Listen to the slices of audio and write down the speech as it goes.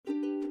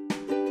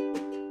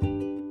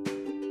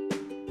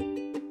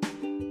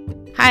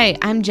Hi,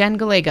 I'm Jen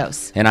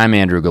Gallegos. And I'm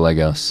Andrew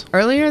Gallegos.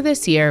 Earlier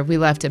this year, we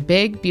left a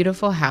big,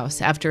 beautiful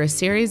house after a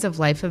series of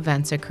life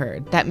events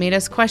occurred that made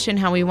us question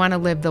how we want to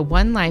live the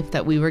one life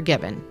that we were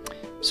given.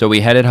 So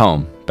we headed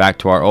home, back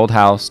to our old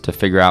house to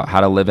figure out how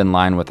to live in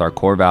line with our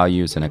core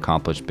values and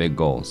accomplish big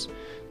goals.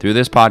 Through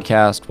this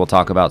podcast, we'll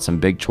talk about some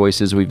big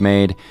choices we've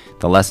made,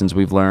 the lessons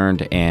we've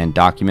learned, and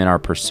document our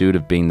pursuit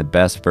of being the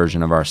best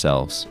version of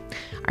ourselves.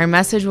 Our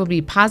message will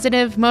be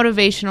positive,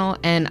 motivational,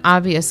 and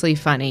obviously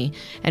funny,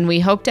 and we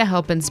hope to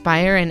help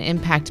inspire and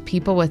impact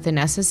people with the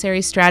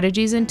necessary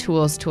strategies and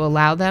tools to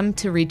allow them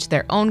to reach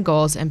their own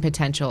goals and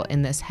potential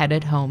in this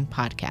Headed Home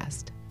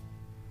podcast.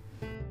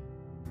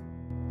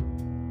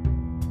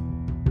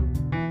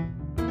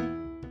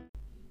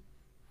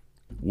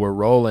 We're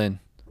rolling.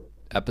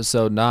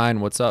 Episode 9.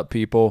 What's up,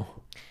 people?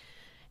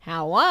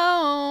 Hello.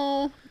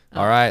 All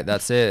right,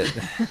 that's it.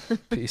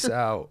 Peace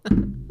out.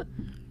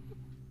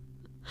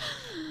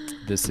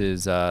 This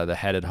is the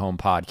Headed Home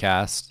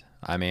podcast.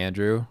 I'm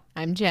Andrew.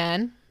 I'm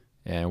Jen.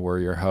 And we're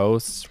your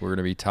hosts. We're going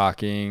to be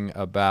talking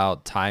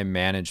about time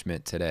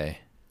management today.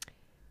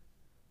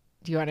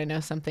 Do you want to know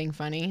something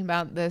funny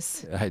about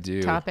this I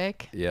do.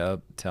 topic?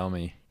 Yep. Tell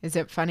me. Is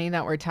it funny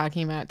that we're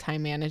talking about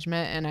time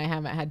management and I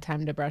haven't had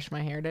time to brush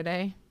my hair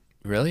today?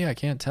 Really? I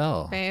can't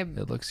tell. Babe.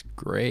 It looks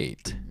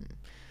great.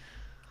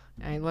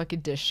 I look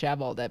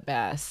disheveled at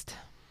best.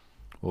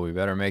 Well, we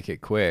better make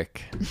it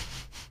quick.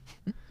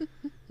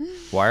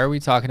 Why are we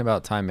talking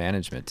about time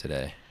management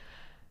today?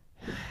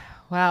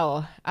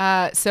 Well,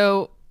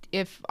 so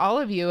if all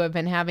of you have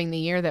been having the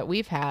year that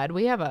we've had,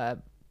 we have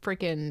a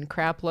freaking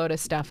crap load of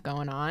stuff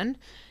going on.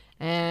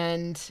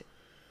 And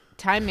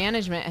time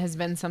management has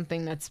been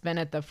something that's been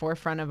at the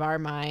forefront of our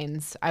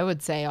minds, I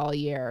would say, all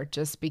year,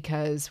 just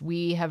because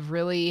we have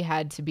really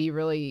had to be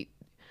really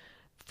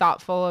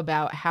thoughtful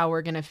about how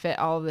we're going to fit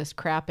all of this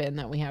crap in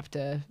that we have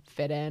to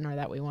fit in or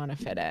that we want to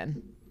fit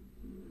in.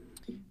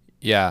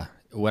 Yeah.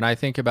 When I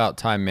think about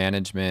time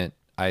management,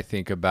 I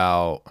think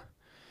about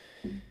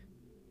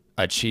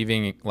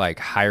achieving like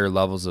higher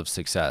levels of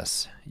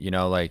success,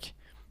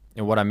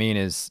 and what I mean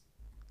is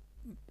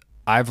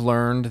I've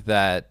learned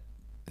that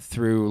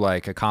through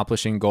like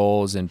accomplishing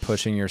goals and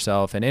pushing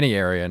yourself in any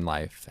area in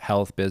life,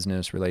 health,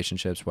 business,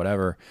 relationships,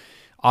 whatever,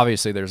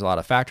 obviously there's a lot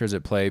of factors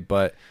at play,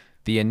 but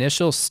the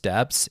initial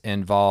steps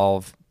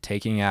involve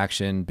taking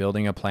action,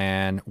 building a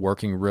plan,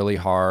 working really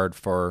hard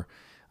for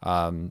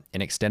an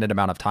extended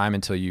amount of time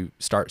until you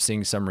start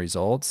seeing some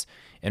results.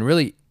 And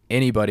really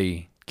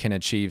anybody can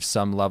achieve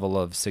some level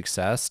of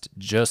success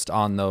just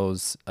on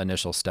those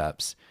initial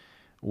steps.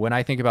 When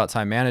I think about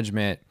time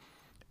management,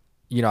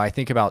 I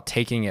think about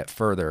taking it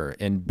further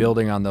and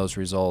building on those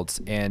results.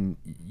 And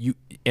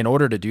in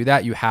order to do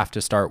that, you have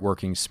to start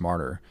working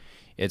smarter.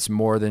 It's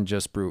more than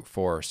just brute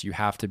force. You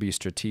have to be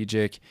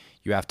strategic.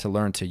 You have to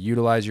learn to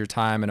utilize your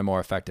time in a more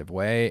effective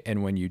way.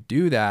 And when you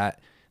do that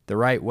the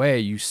right way,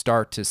 you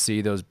start to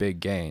see those big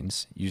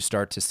gains. You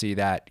start to see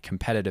that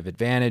competitive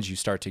advantage. You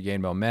start to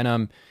gain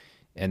momentum,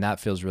 and that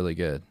feels really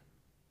good.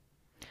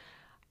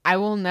 I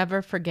will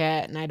never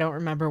forget, and I don't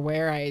remember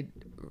where I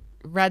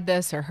read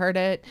this or heard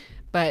it,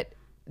 but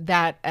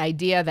that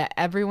idea that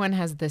everyone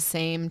has the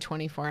same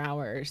 24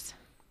 hours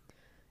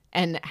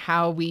and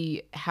how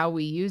we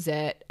use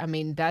it, I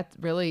mean, that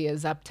really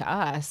is up to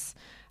us.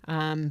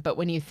 But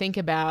when you think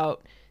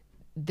about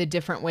the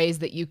different ways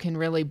that you can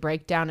really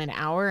break down an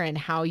hour and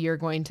how you're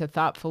going to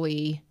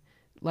thoughtfully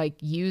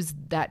use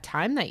that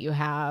time that you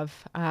have,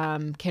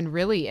 can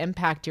really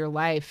impact your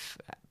life,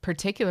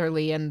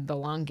 particularly in the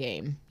long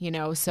game,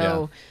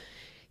 so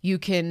you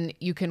can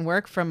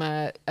work from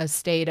a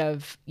state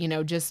of,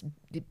 just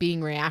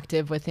being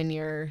reactive within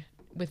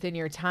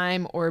your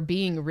time or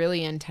being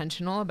really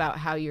intentional about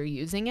how you're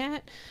using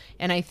it.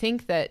 And I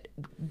think that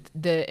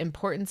the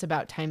importance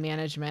about time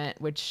management,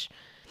 which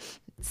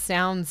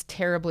sounds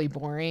terribly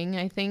boring,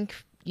 I think,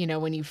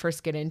 when you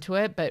first get into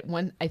it. But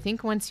I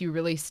think once you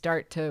really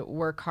start to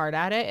work hard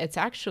at it, it's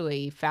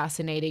actually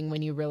fascinating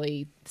when you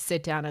really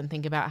sit down and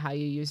think about how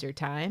you use your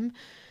time.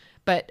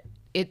 But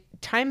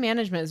time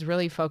management is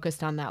really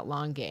focused on that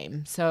long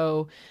game.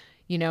 So,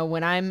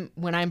 when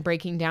I'm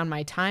breaking down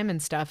my time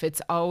and stuff,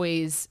 it's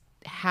always,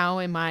 how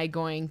am I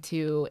going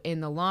to,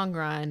 in the long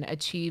run,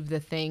 achieve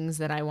the things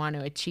that I want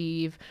to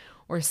achieve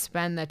or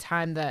spend the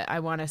time that I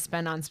want to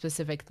spend on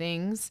specific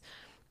things,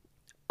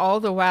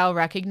 all the while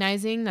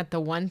recognizing that the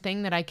one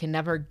thing that I can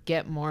never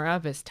get more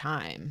of is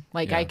time.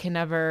 I can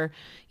never,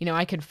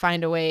 I could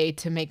find a way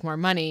to make more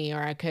money,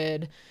 or I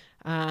could,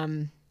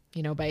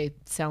 by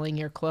selling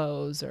your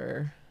clothes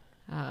or...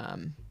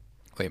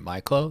 Wait,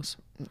 my clothes?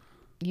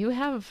 You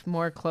have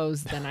more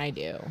clothes than I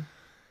do.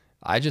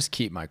 I just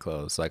keep my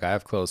clothes. I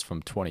have clothes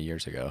from 20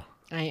 years ago.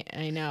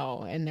 I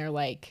know, and they're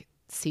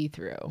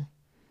see-through.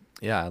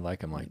 Yeah, I like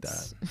them like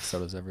that. So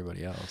does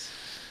everybody else.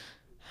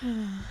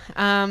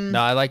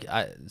 No,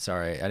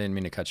 sorry, I didn't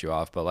mean to cut you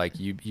off, but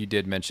you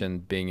did mention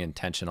being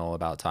intentional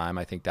about time.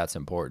 I think that's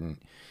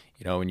important.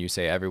 When you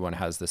say everyone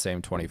has the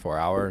same 24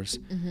 hours,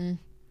 mm-hmm.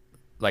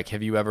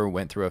 Have you ever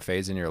went through a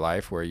phase in your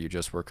life where you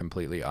just were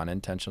completely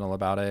unintentional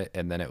about it,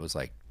 and then it was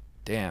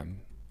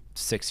damn,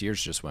 6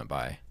 years just went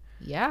by,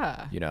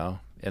 Yeah. you know?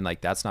 And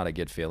like, that's not a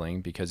good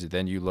feeling, because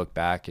then you look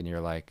back and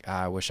you're like,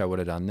 I wish I would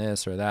have done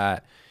this or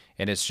that.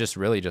 And it's just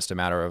really just a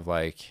matter of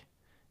like,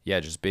 yeah,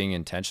 just being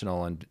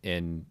intentional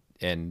and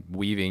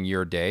weaving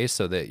your day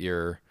so that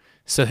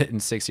so that in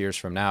 6 years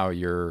from now,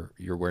 you're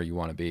where you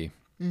want to be.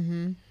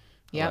 Mm-hmm.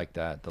 I Yep. like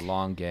that. The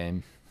long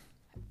game.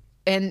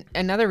 And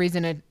another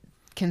reason to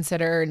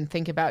consider and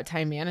think about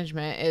time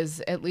management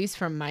is, at least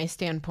from my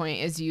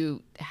standpoint, is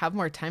you have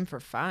more time for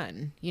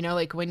fun. You know,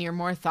 like when you're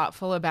more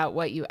thoughtful about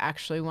what you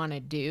actually want to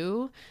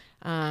do,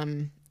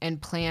 and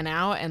plan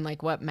out and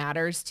like what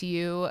matters to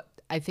you,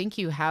 I think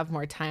you have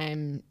more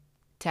time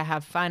to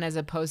have fun, as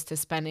opposed to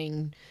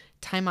spending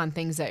time on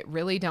things that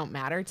really don't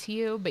matter to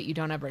you, but you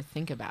don't ever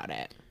think about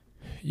it.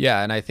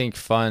 Yeah. And I think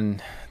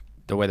fun,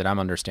 the way that I'm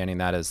understanding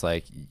that is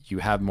like, you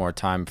have more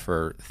time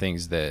for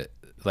things that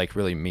like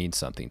really mean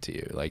something to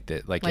you, like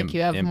that, like Like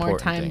you have more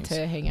important time things.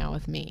 to hang out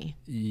with me.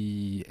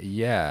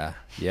 Yeah.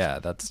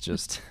 That's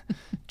just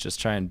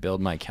try and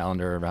build my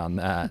calendar around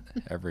that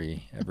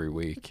every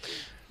week.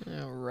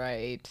 All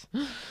right.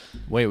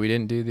 Wait, we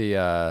didn't do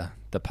the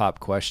pop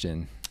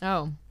question.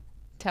 Oh,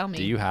 tell me.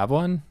 Do you have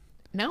one?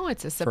 No,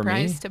 it's a me?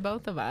 surprise to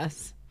both of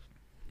us.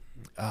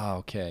 Oh,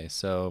 okay.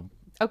 So,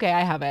 Okay,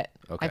 I have it.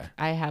 Okay.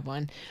 I have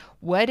one.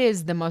 What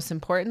is the most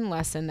important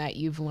lesson that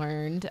you've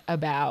learned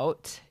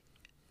about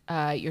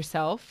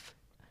yourself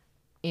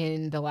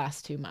in the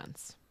last 2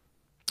 months?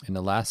 in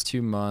the last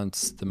 2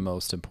 months, the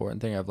most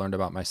important thing I've learned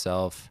about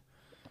myself,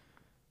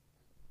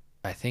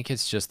 I think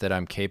it's just that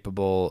I'm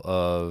capable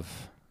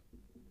of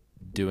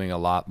doing a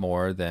lot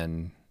more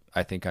than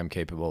I think I'm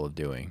capable of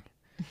doing.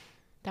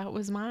 That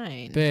was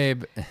mine.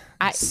 Babe,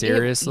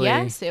 seriously?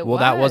 Yes, it well,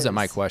 that wasn't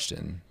my was.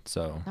 question.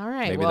 So All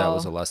right, maybe that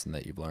was a well, lesson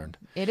that you've learned.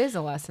 It is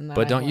a lesson that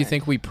But I've don't you learned.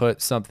 think we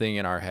put something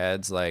in our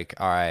heads like,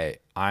 all right,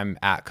 I'm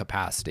at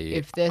capacity.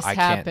 If this I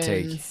can't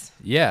take, happens.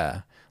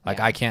 yeah, like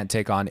Yeah. I can't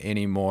take on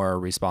any more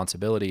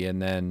responsibility,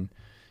 and then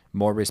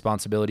more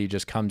responsibility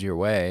just comes your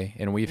way.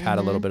 And we've had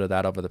a little bit of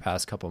that over the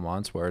past couple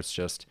months, where it's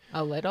just,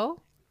 A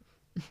little?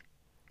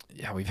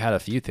 yeah, we've had a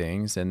few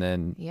things, and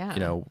then Yeah. you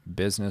know,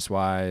 business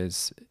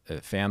wise,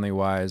 family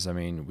wise, I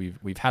mean,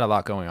 we've had a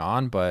lot going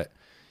on, but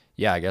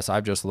yeah, I guess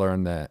I've just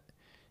learned that,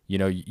 you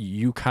know,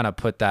 you kind of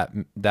put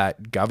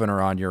that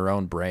governor on your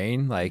own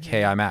brain, like,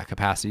 hey, I'm at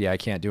capacity, I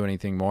can't do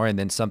anything more, and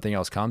then something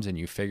else comes and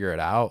you figure it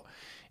out,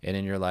 and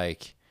then you're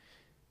like,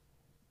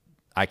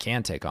 I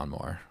can take on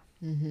more.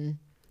 And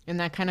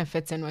that kind of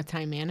fits in with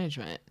time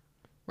management,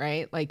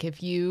 right? Like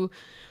if you,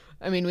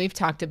 I mean, we've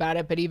talked about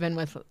it, but even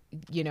with,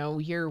 you know,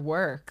 your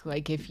work,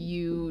 like if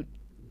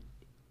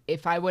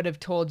I would have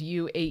told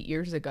you 8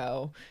 years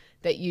ago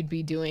that you'd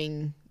be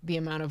doing the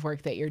amount of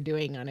work that you're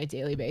doing on a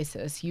daily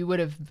basis, you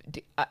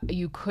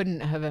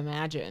couldn't have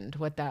imagined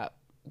what that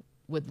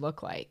would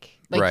look like.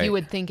 Like Right. you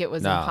would think it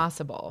was No.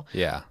 impossible.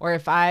 Yeah. Or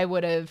if I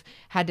would have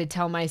had to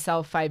tell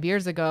myself 5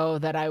 years ago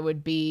that I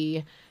would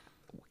be,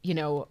 you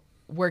know,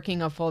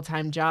 working a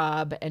full-time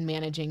job and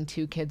managing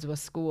 2 kids with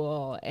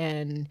school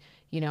and,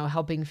 you know,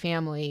 helping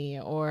family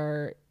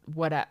or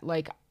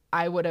like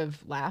I would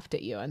have laughed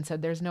at you and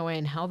said, there's no way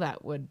in hell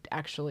that would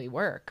actually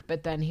work.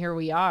 But then here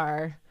we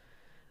are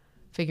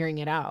figuring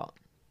it out.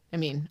 I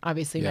mean,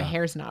 obviously my Yeah.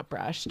 hair's not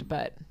brushed,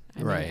 but I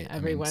mean, Right.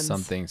 everyone's,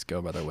 some things go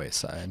by the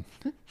wayside.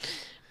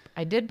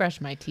 I did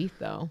brush my teeth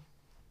though.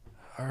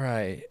 All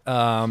right.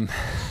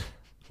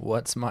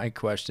 What's my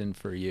question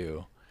for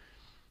you?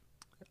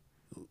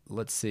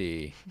 Let's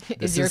see.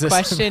 Is your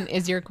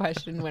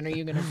question, when are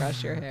you going to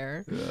brush your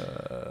hair?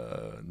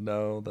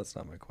 No, that's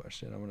not my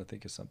question. I want to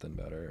think of something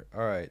better.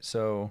 All right.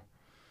 So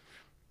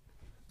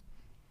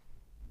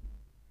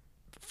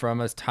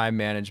from a time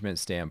management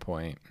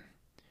standpoint,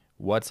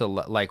 what's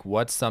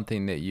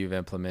something that you've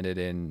implemented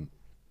in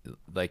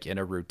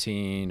a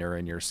routine or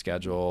in your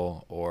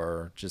schedule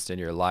or just in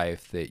your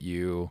life that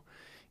you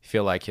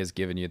feel like has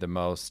given you the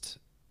most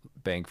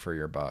bang for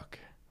your buck?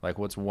 Like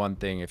what's one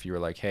thing, if you were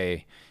like,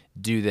 hey,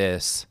 do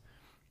this,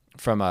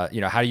 from a, you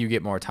know, how do you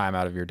get more time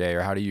out of your day,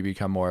 or how do you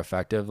become more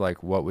effective?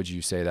 Like, what would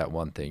you say that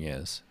one thing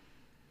is?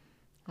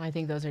 I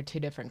think those are two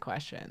different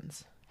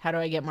questions. How do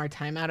I get more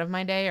time out of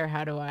my day, or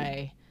how do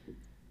I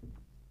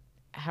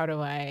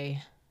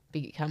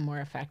become more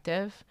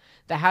effective?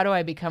 How do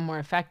I become more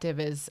effective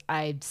is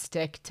I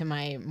stick to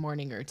my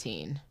morning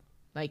routine,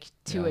 like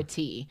to a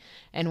T.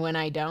 And when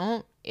I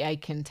don't, I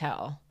can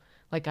tell.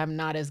 Like I'm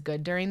not as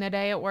good during the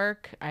day at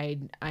work. I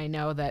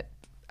know that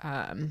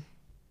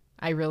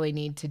I really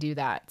need to do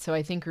that. So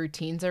I think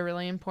routines are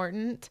really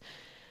important.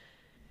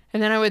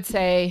 And then I would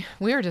say,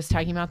 we were just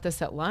talking about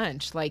this at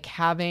lunch, like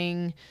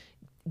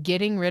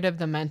getting rid of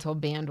the mental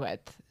bandwidth.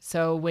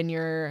 So when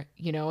you're,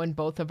 you know, in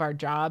both of our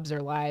jobs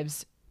or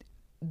lives,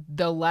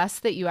 the less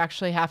that you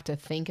actually have to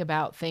think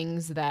about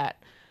things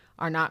that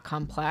are not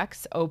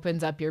complex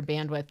opens up your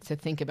bandwidth to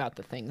think about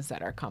the things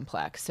that are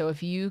complex. So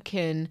if you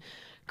can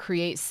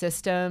create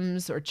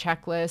systems or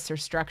checklists or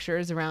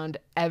structures around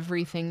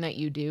everything that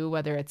you do,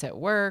 whether it's at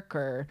work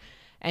or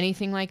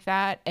anything like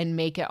that, and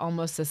make it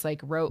almost this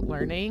like rote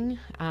learning,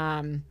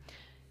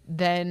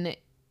 then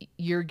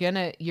you're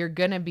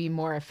gonna be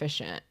more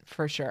efficient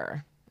for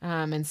sure.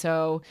 And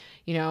so,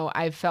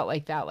 I've felt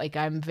like that. Like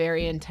I'm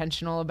very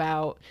intentional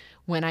about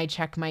when I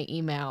check my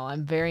email.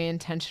 I'm very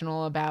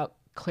intentional about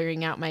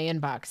clearing out my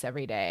inbox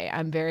every day.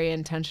 I'm very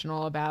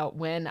intentional about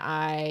when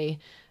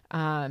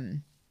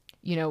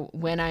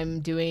when I'm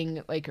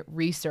doing like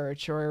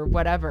research or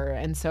whatever.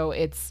 And so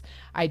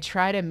I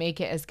try to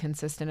make it as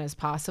consistent as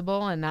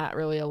possible. And that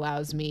really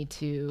allows me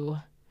to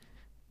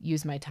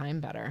use my time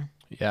better.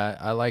 Yeah,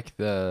 I like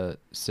the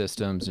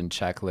systems and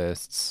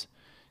checklists.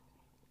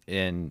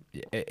 And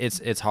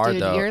it's hard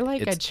Dude, though. you're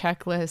like a It's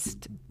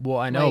checklist Well,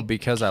 I know like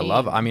because king.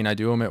 I mean, I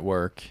do them at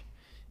work,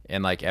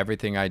 and like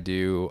everything I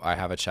do, I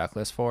have a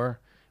checklist for.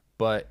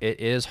 But it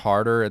is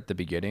harder at the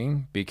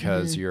beginning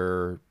because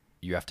Hmm.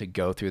 you have to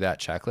go through that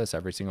checklist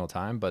every single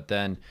time. But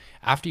then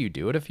after you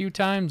do it a few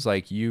times,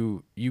 like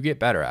you get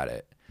better at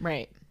it.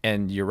 Right.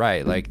 And you're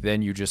right. Like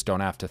then you just don't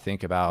have to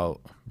think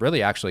about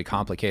really actually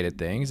complicated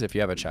things. If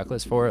you have a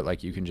checklist for it,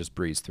 like you can just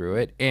breeze through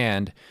it,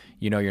 and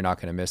you know you're not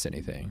going to miss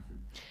anything.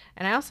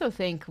 And I also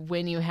think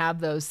when you have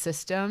those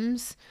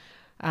systems,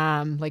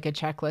 like a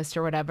checklist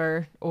or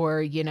whatever,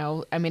 or,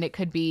 I mean, it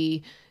could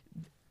be,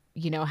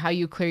 how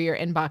you clear your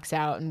inbox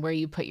out and where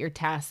you put your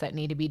tasks that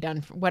need to be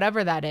done,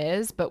 whatever that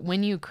is. But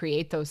when you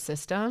create those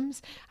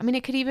systems, I mean,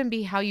 it could even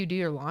be how you do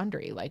your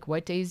laundry. Like,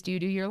 what days do you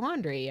do your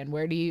laundry and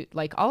where do you,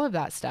 like, all of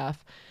that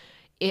stuff.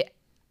 It,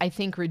 I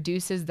think,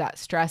 reduces that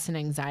stress and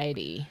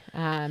anxiety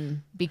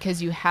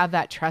because you have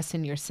that trust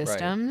in your Right.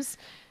 systems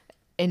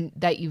and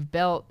that you've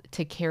built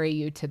to carry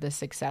you to the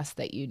success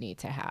that you need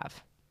to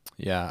have.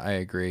 Yeah, I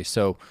agree.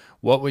 So,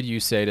 what would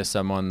you say to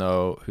someone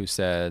though who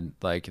said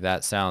like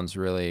that sounds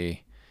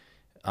really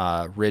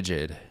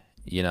rigid?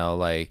 You know,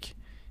 like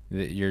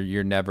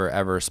you're never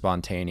ever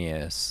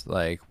spontaneous.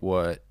 Like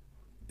what?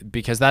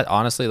 Because that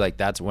honestly, like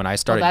that's when I Well,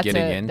 started that's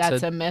getting a that's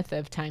into a myth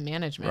of time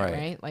management, right.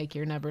 right? Like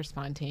you're never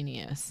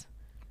spontaneous.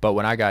 But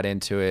when I got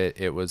into it,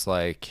 it was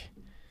like,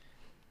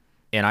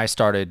 and I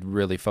started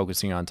really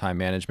focusing on time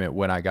management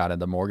when I got in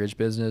the mortgage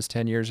business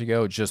 10 years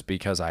ago, just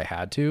because I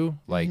had to.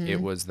 Like it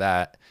Mhm. was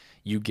that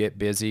you get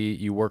busy,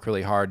 you work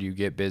really hard, you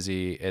get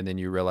busy, and then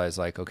you realize,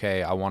 like,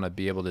 okay, I want to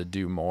be able to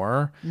do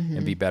more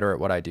and be Mhm. better at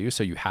what I do.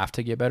 So you have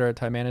to get better at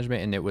time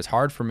management. And it was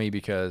hard for me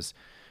because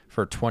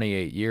for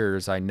 28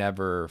 years, I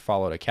never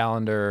followed a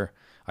calendar.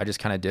 I just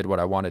kind of did what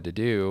I wanted to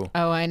do.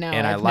 Oh, I know.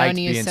 And I I've known liked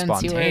you being since you were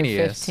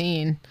spontaneous,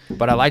 15.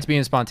 but I liked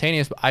being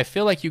spontaneous. But I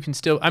feel like you can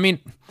still. I mean,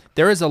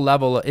 there is a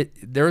level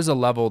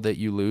that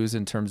you lose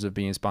in terms of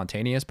being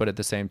spontaneous, but at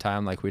the same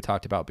time, like we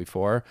talked about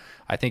before,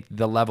 I think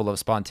the level of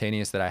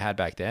spontaneous that I had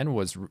back then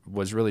was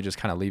really just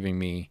kind of leaving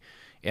me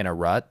in a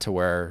rut to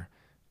where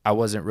I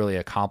wasn't really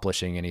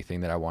accomplishing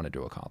anything that I wanted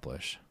to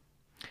accomplish.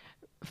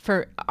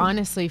 For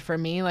honestly, for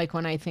me, like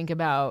when I think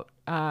about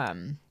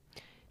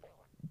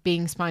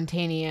being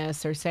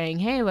spontaneous or saying,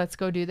 "Hey, let's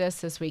go do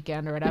this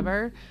weekend" or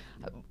whatever,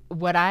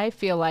 what I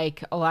feel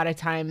like a lot of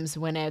times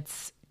when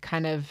it's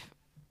kind of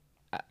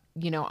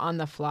on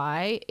the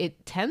fly,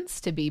 it tends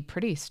to be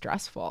pretty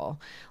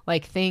stressful.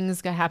 Like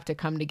things have to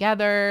come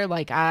together.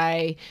 Like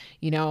I,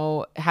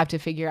 have to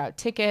figure out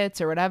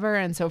tickets or whatever.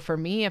 And so for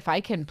me, if I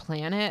can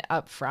plan it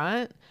up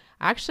front,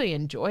 I actually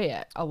enjoy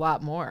it a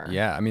lot more.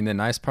 Yeah, I mean the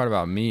nice part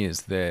about me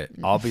is that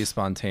I'll be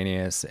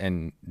spontaneous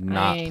and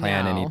not I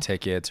plan any know.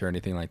 tickets or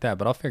anything like that,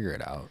 but I'll figure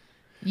it out.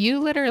 You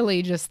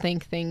literally just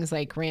think things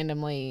like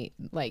randomly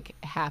like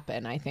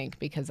happen, I think,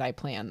 because I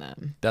plan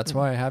them. That's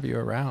why I have you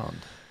around.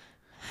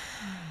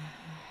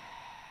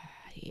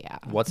 Yeah.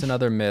 What's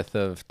another myth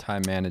of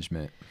time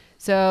management?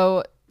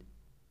 So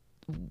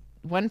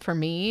one for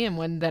me and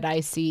one that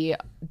I see,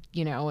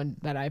 and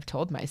that I've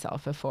told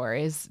myself before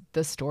is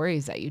the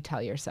stories that you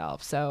tell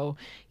yourself. So,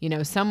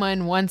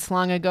 someone once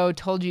long ago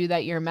told you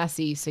that you're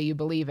messy, so you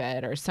believe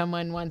it, or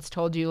someone once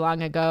told you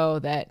long ago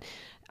that,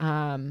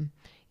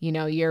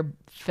 you're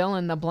fill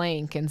in the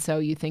blank, and so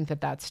you think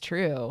that that's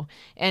true.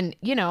 And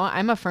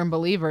I'm a firm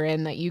believer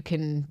in that you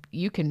can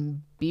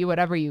be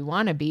whatever you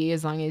want to be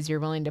as long as you're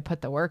willing to put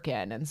the work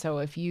in. And so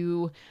if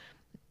you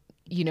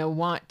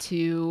want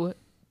to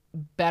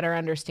better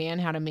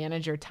understand how to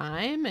manage your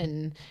time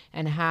and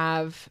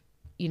have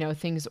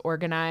things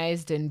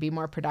organized and be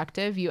more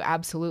productive, you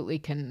absolutely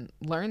can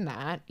learn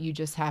that. You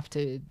just have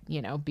to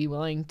be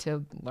willing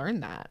to learn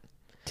that.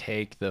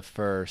 Take the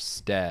first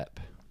step.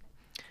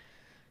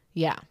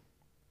 Yeah.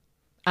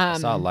 I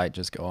saw a light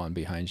just go on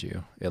behind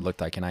you. It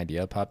looked like an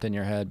idea popped in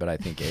your head, but I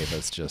think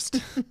Ava's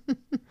just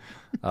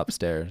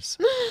upstairs.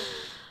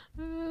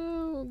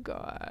 Oh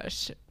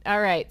gosh. All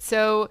right,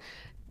 so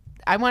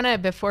I want to,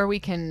 before we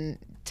can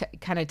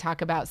kind of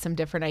talk about some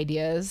different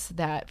ideas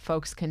that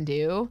folks can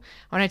do,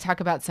 I want to talk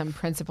about some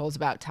principles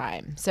about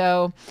time.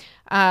 So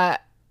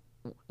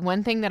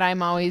one thing that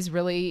I'm always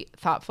really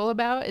thoughtful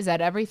about is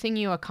that everything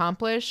you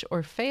accomplish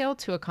or fail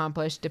to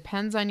accomplish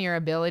depends on your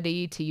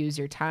ability to use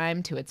your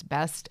time to its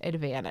best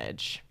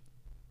advantage.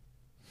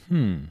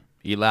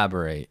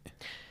 Elaborate.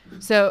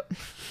 So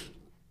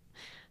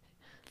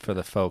for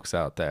the folks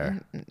out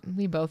there.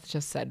 We both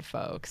just said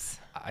folks.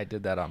 I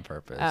did that on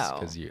purpose Oh.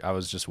 because I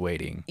was just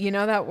waiting. You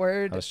know that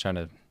word? I was trying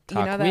to You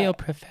talk know that- real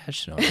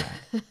professional.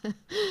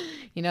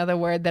 You know the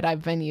word that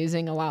I've been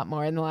using a lot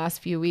more in the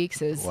last few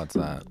weeks is What's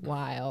that?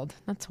 wild.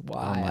 That's Oh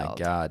wild. my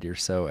God, you're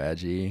so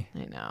edgy.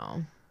 I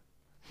know.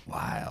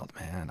 Wild,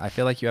 man. I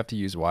feel like you have to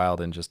use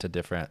wild in just a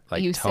different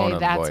You tone say of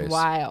that's voice.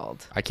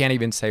 wild. I can't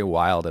even say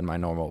wild in my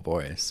normal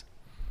voice.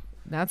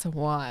 That's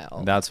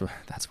wild. That's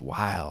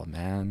wild,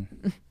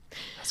 man.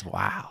 That's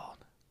wild.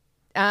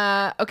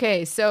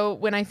 Okay, so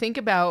when I think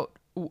about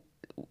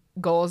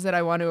goals that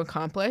I want to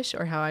accomplish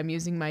or how I'm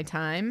using my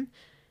time,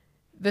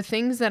 the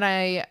things that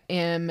I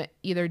am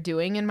either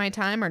doing in my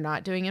time or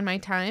not doing in my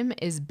time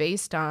is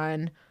based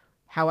on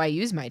how I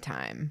use my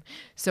time.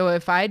 So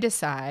if I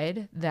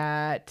decide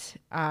that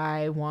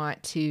I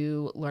want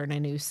to learn a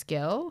new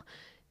skill,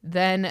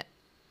 then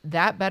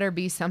that better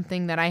be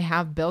something that I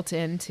have built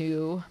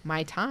into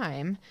my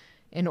time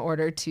in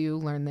order to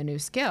learn the new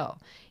skill.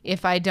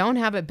 If I don't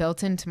have it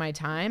built into my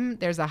time,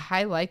 there's a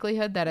high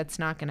likelihood that it's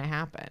not going to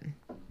happen.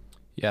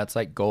 Yeah, it's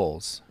like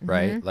goals,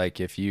 right? Like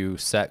if you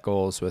set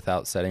goals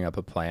without setting up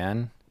a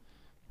plan,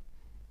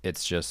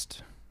 it's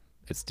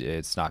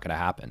not going to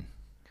happen.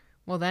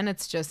 Well, then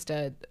it's just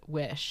a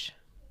wish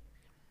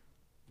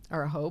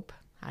or a hope.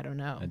 I don't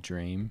know. A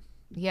dream.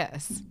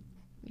 Yes.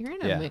 You're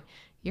in a Yeah. mood.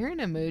 You're in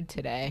a mood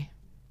today.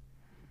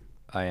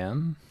 I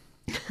am.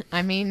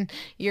 I mean,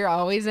 you're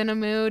always in a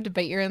mood,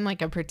 but you're in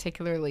like a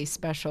particularly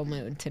special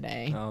mood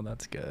today. Oh,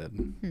 that's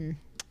good.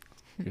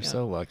 You're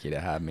so lucky to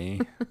have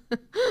me.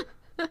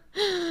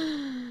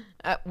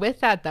 With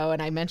that, though,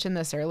 and I mentioned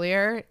this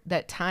earlier,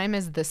 that time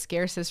is the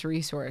scarcest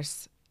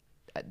resource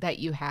that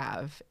you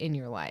have in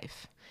your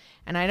life.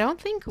 And I don't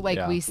think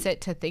Yeah. we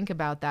sit to think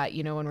about that,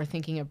 when we're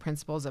thinking of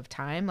principles of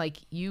time. Like,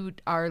 you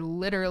are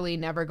literally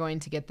never going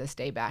to get this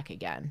day back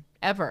again,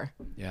 ever.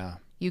 Yeah.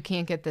 You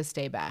can't get this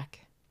day back.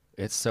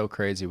 It's so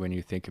crazy when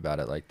you think about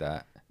it like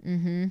that.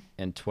 Mm-hmm.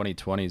 And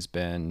 2020's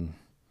been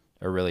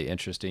a really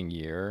interesting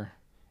year.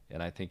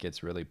 And I think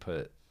it's really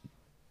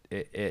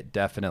it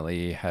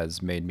definitely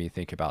has made me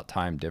think about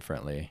time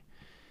differently.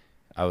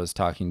 I was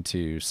talking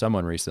to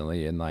someone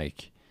recently, and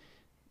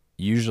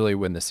usually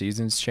when the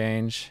seasons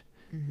change,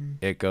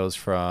 it goes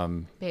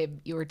from, Babe,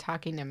 you were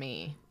talking to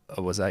me.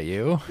 was that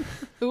you?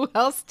 Who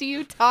else do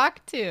you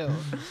talk to?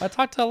 I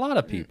talk to a lot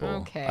of people.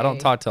 Okay. I don't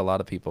talk to a lot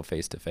of people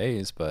face to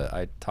face, but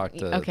I talk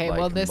to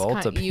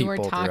multiple you were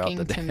people throughout talking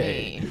the to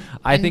day. me.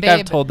 I And think I've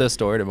babe, told this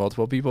story to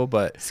multiple people,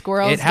 but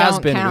squirrels it has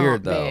don't been count,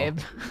 weird though. babe.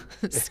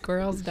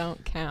 Squirrels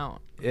don't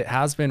count. It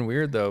has been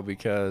weird though,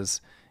 because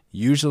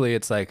usually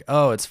it's like,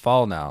 oh, it's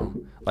fall now.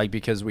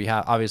 Because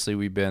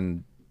we've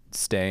been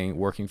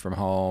working from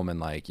home and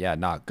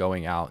not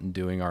going out and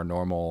doing our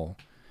normal,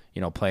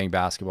 playing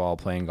basketball,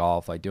 playing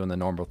golf, doing the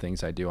normal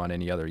things I do on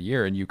any other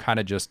year. And you kind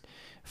of just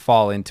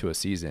fall into a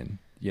season,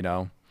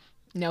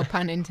 No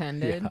pun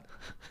intended.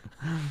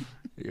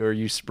 or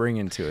you spring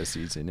into a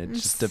season. It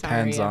just Sorry,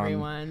 depends on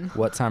everyone.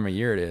 what time of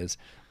year it is.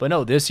 But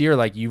no, this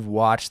year, you've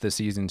watched the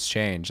seasons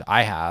change.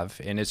 I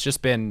have, and it's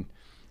just been,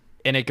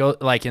 and it goes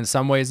in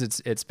some ways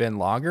it's been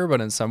longer,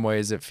 but in some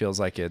ways it feels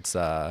like it's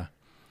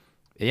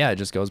it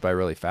just goes by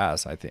really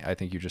fast. I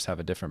think you just have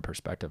a different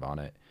perspective on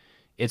it.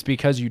 It's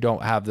because you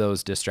don't have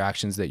those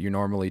distractions that you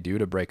normally do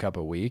to break up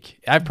a week.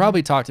 I've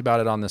probably talked about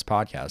it on this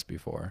podcast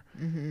before,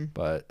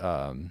 but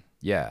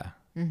yeah.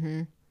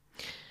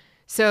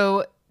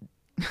 So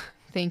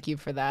thank you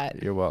for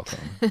that. You're welcome.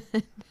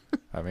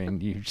 I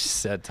mean, you just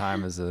said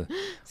time is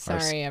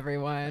Sorry,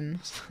 everyone.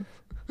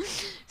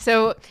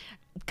 So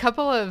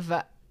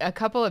a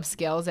couple of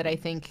skills that I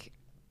think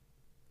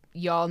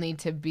y'all need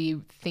to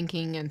be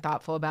thinking and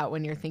thoughtful about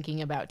when you're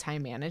thinking about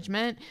time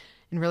management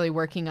and really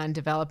working on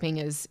developing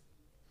is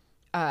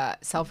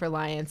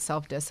self-reliance,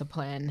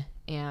 self-discipline,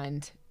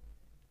 and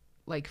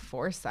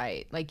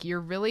foresight. You're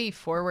really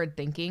forward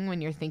thinking when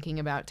you're thinking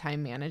about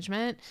time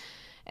management.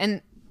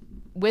 And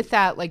with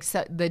that,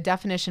 the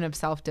definition of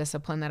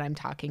self-discipline that I'm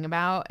talking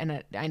about,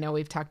 and I know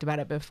we've talked about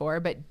it before,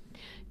 but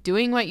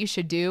doing what you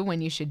should do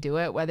when you should do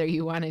it, whether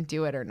you want to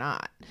do it or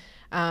not.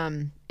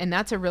 And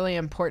that's a really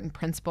important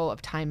principle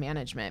of time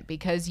management,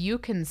 because you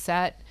can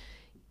set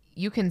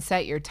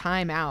your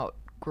time out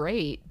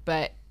great,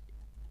 but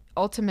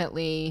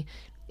ultimately,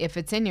 if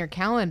it's in your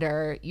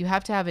calendar, you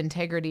have to have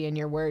integrity in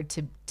your word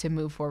to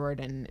move forward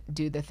and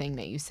do the thing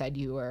that you said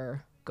you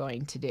were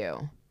going to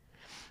do.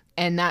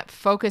 And that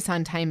focus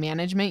on time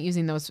management,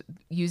 using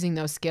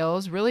those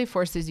skills, really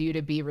forces you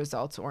to be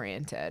results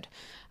oriented.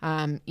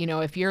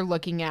 If you're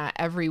looking at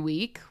every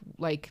week,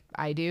 like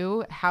I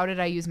do, how did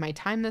I use my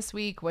time this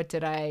week? What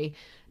did I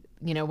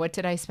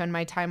spend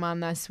my time on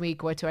this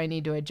week? What do I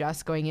need to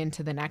adjust going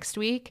into the next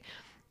week?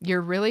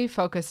 You're really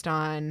focused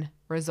on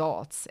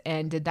results.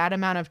 And did that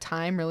amount of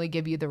time really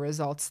give you the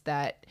results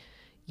that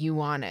you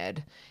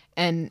wanted?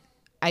 And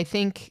I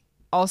think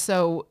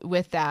also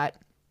with that,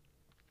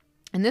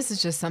 and this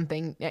is just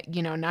something,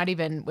 not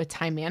even with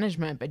time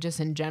management, but just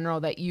in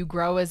general, that you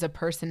grow as a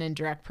person in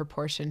direct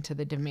proportion to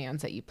the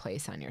demands that you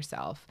place on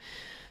yourself.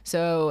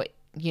 So,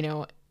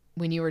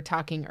 when you were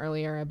talking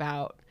earlier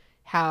about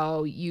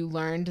how you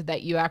learned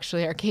that you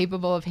actually are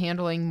capable of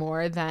handling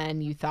more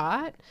than you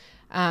thought,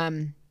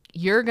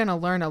 you're going to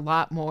learn a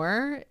lot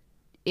more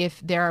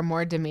if there are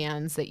more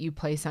demands that you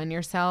place on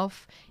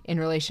yourself in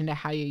relation to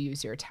how you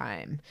use your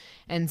time.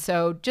 And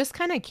so just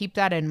kind of keep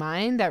that in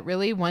mind, that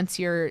really once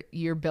you're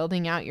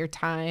building out your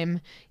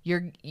time,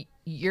 you're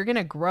going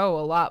to grow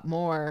a lot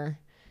more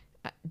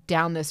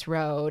down this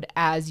road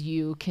as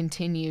you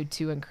continue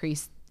to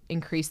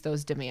increase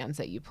those demands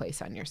that you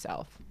place on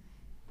yourself.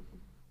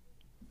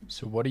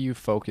 So what do you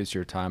focus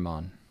your time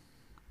on?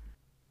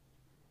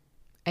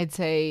 I'd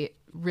say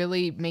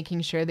really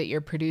making sure that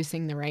you're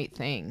producing the right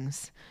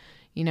things.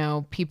 You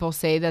know, people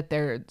say that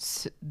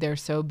they're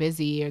so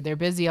busy, or they're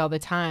busy all the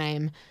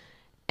time.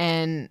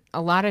 And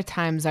a lot of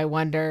times I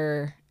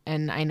wonder,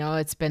 and I know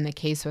it's been the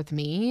case with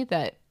me,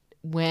 that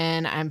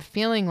when I'm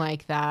feeling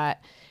like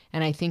that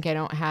and I think I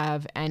don't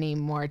have any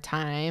more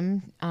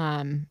time,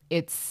 I'm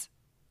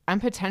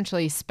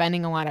potentially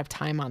spending a lot of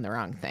time on the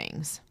wrong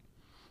things.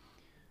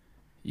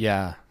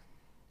 Yeah.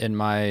 In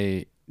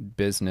my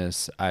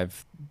business,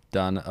 I've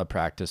done a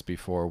practice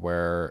before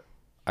where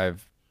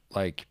I've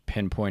like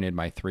pinpointed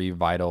my 3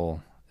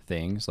 vital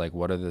things. Like,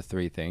 what are the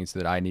 3 things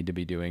that I need to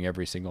be doing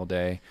every single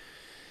day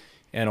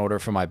in order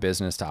for my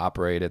business to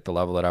operate at the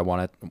level that I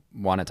want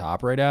it to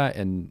operate at?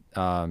 And,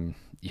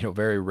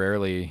 very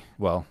rarely,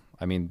 well,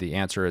 I mean, the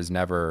answer is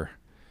never,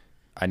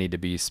 I need to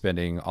be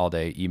spending all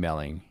day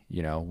emailing,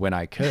 when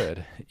I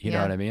could, you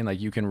know what I mean? Like,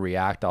 you can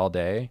react all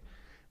day,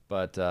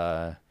 but,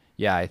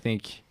 I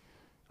think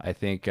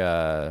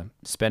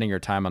spending your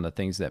time on the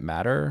things that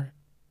matter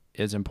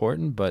is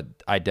important, but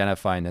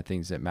identifying the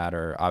things that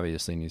matter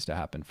obviously needs to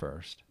happen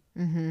first.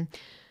 Mm-hmm.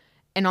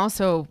 And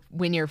also,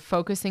 when you're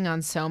focusing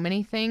on so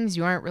many things,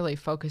 you aren't really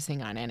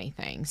focusing on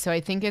anything. So I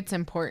think it's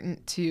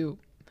important to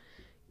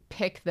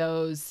pick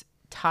those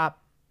top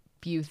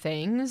few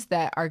things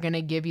that are going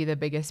to give you the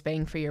biggest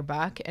bang for your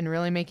buck, and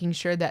really making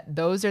sure that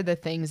those are the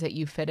things that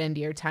you fit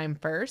into your time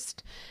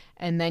first,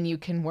 and then you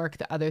can work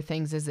the other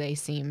things as they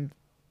seem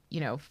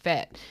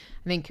fit.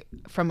 I think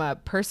from a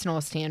personal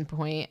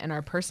standpoint in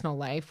our personal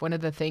life, one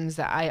of the things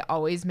that I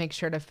always make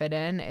sure to fit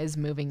in is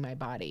moving my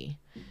body,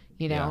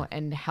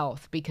 and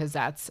health, because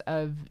that's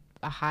of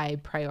a high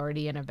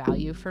priority and a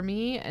value for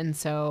me. And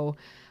so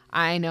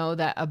I know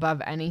that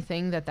above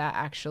anything that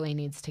actually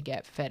needs to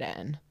get fit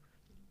in.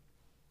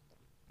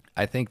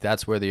 I think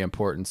that's where the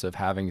importance of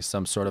having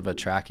some sort of a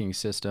tracking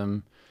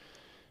system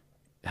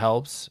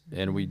helps.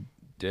 And we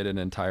did an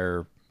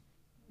entire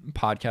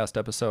podcast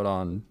episode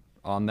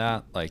on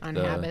that, like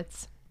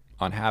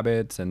on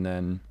habits, and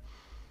then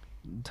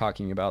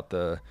talking about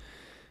the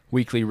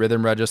weekly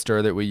rhythm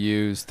register that we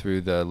use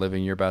through the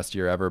Living Your Best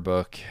Year Ever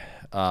book.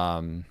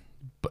 And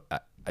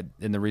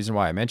the reason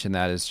why I mentioned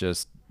that is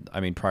just, I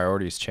mean,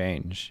 priorities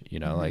change,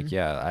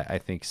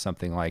 I think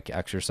something like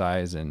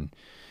exercise and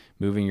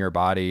moving your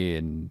body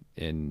and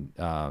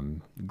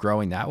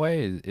growing that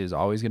way is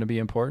always going to be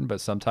important. But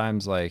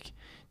sometimes like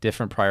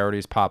different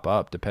priorities pop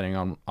up depending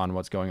on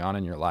what's going on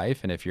in your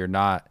life. And if you're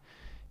not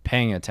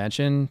paying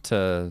attention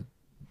to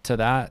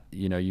that,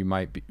 you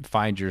might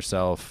find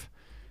yourself,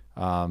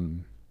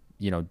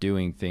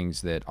 doing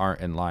things that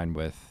aren't in line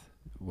with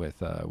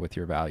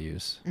your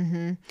values.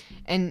 Mm-hmm.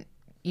 And,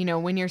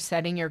 when you're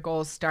setting your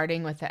goals,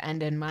 starting with the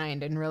end in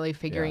mind and really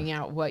figuring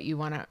out what you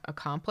want to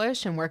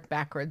accomplish and work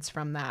backwards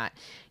from that.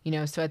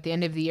 So at the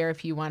end of the year,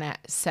 if you want to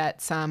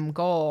set some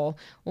goal,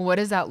 well, what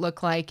does that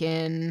look like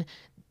in,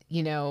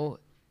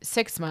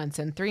 6 months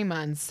and 3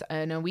 months,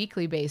 on a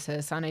weekly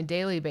basis, on a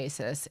daily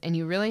basis? And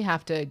you really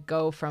have to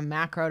go from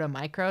macro to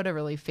micro to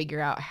really figure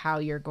out how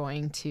you're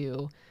going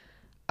to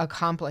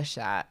accomplish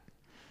that.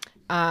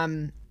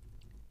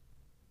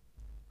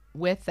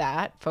 With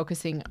that,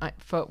 focusing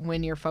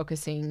when you're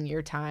focusing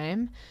your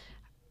time,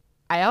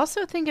 I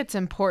also think it's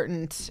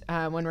important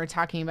when we're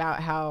talking about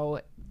how,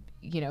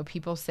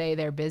 people say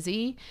they're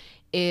busy,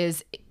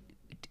 is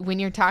when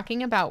you're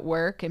talking about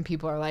work and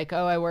people are like,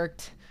 oh, I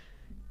worked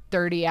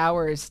 30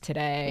 hours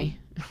today.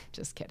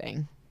 Just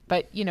kidding.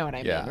 But you know what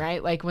I mean,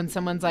 right? Like when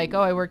someone's like,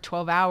 oh, I worked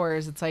 12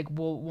 hours. It's like,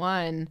 well,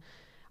 1,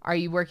 are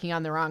you working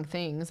on the wrong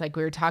things? Like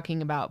we were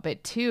talking about,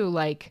 but 2,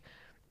 like,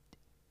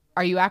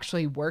 are you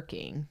actually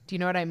working? Do you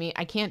know what I mean?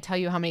 I can't tell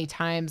you how many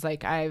times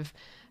like I've,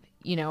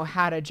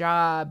 had a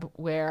job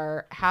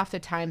where half the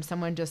time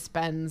someone just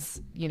spends,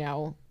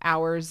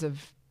 hours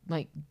of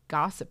like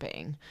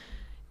gossiping,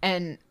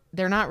 and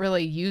they're not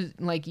really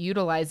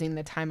utilizing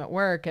the time at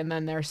work, and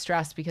then they're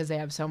stressed because they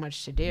have so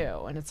much to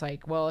do. And it's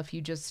like, well, if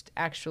you just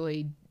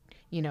actually,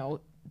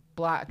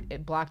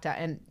 blocked out,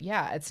 and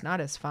it's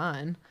not as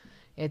fun.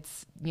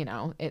 It's,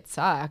 it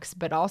sucks.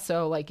 But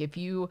also like if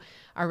you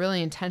are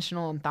really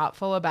intentional and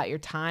thoughtful about your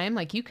time,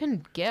 like you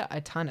can get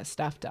a ton of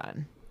stuff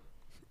done.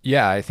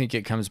 Yeah. I think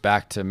it comes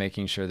back to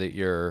making sure that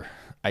you're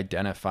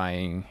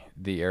identifying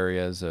the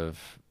areas of,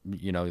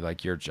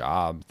 like your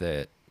job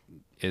that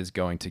is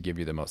going to give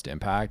you the most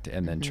impact,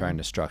 and then trying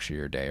to structure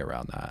your day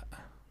around that.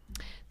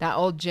 That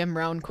old Jim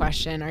Rohn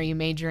question, are you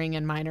majoring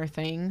in minor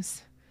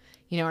things?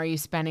 are you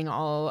spending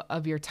all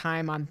of your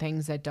time on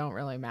things that don't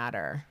really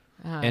matter?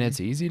 And it's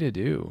easy to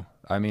do.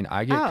 I mean,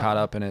 I get caught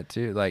up in it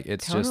too. Like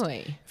it's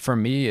totally. just, for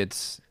me,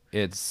 it's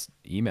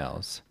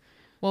emails.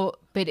 Well,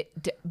 but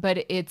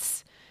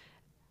it's,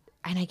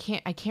 and I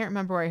can't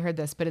remember where I heard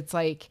this, but it's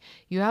like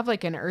you have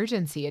like an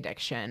urgency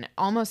addiction,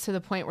 almost to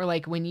the point where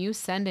like when you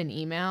send an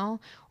email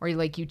or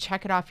like you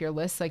check it off your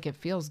list, like it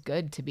feels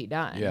good to be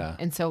done. Yeah.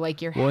 And so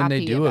like you're Well, happy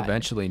and they do about it.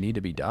 eventually need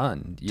to be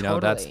done. You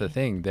know, that's the Totally.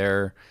 thing.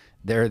 They're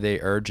the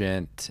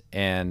urgent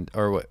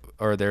or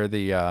they're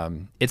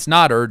the it's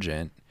not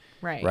urgent,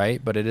 Right.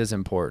 right? But it is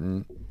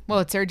important. Well,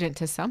 it's urgent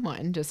to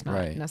someone, just not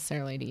Right.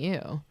 necessarily to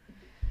you.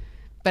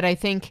 But I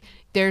think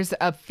there's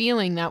a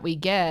feeling that we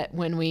get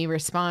when we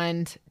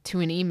respond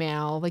to an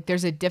email. Like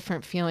there's a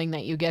different feeling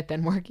that you get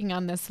than working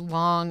on this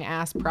long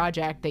ass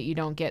project that you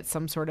don't get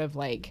some sort of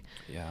like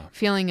Yeah.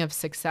 feeling of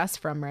success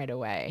from right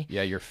away.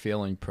 Yeah, you're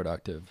feeling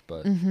productive,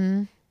 but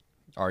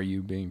are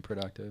you being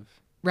productive?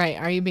 Right.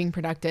 Are you being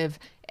productive?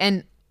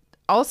 And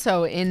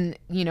also in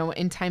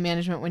time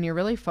management, when you're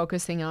really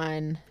focusing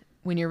on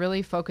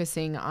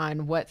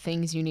what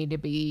things you need to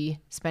be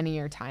spending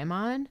your time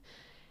on,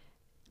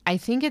 I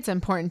think it's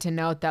important to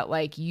note that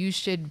like you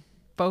should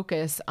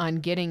focus on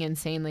getting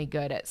insanely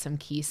good at some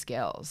key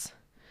skills.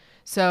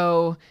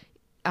 So,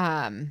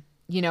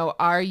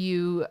 are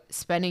you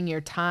spending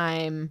your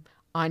time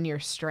on your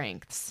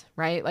strengths,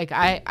 right? Like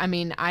I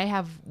mean, I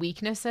have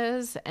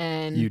weaknesses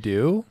and You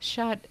do?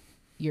 shut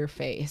your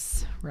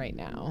face right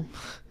now.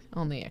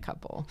 Only a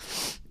couple.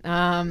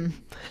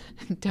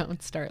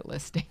 Don't start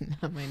listing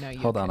them. I know you.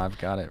 Hold on, I've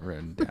got it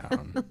written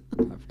down.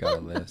 I've got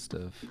a list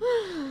of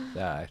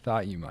that. I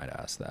thought you might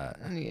ask that.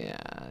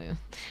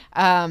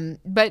 Yeah.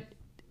 But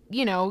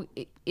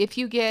if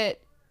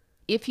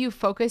you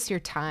focus your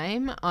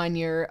time on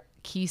your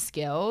key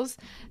skills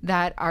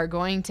that are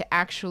going to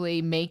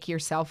actually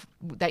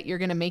you're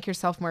going to make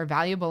yourself more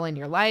valuable in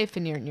your life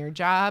and in your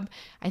job,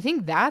 I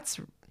think that's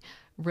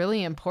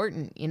really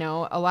important.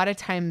 A lot of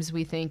times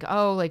we think,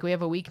 oh, like we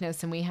have a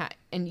weakness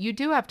and you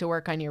do have to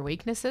work on your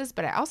weaknesses,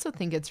 but I also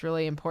think it's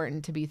really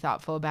important to be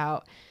thoughtful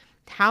about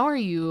how are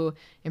you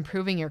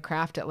improving your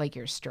craft at like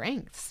your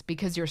strengths,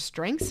 because your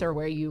strengths are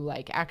where you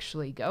like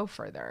actually go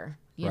further,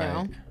 you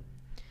know?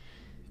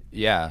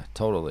 Yeah,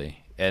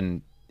 totally.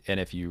 And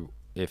if you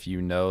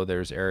know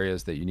there's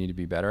areas that you need to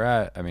be better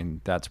at, I mean,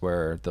 that's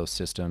where those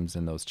systems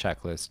and those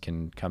checklists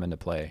can come into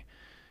play.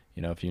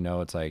 If you know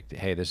it's like,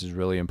 hey, this is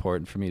really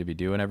important for me to be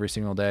doing every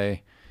single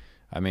day.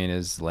 I mean,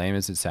 as lame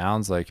as it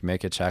sounds, like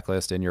make a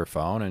checklist in your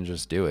phone and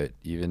just do it.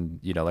 Even,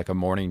 like a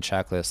morning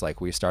checklist,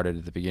 like we started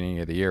at the beginning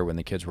of the year when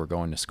the kids were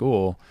going to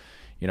school,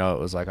 it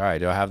was like, all right,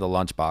 do I have the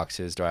lunch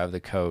boxes? Do I have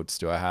the coats?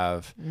 Do I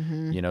have,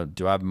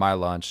 do I have my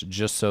lunch?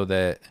 Just so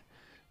that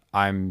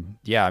I'm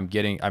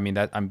getting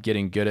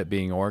good at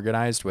being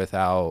organized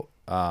without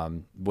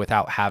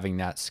having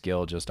that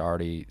skill just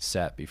already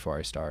set before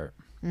I start.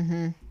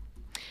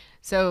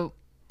 So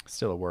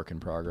still a work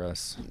in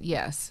progress.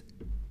 Yes.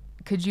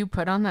 Could you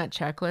put on that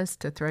checklist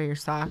to throw your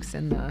socks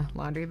in the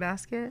laundry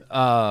basket?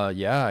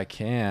 Yeah, I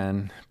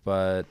can,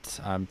 but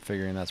I'm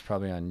figuring that's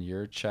probably on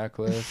your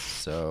checklist,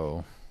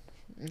 so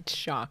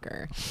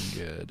shocker.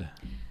 Good.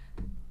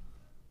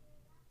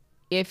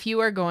 If you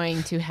are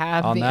going to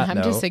have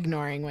just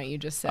ignoring what you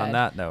just said. On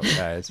that note,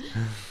 guys.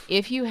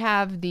 If you're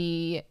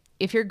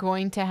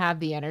going to have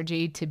the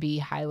energy to be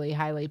highly,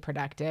 highly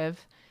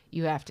productive,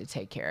 you have to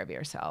take care of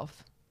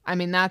yourself. I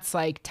mean, that's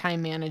like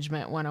time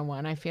management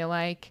 101, I feel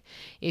like.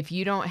 If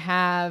you don't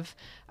have,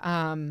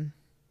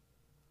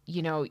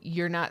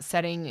 you're not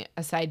setting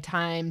aside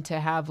time to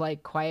have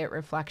like quiet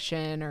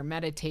reflection or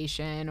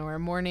meditation or a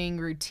morning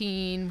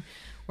routine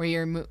where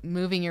you're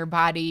moving your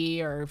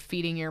body or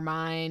feeding your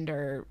mind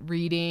or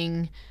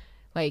reading,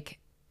 like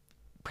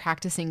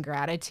practicing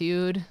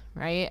gratitude,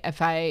 right?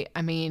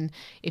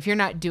 If you're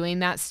not doing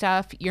that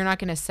stuff, you're not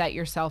going to set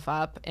yourself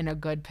up in a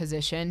good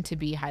position to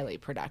be highly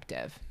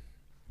productive.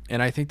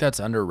 And I think that's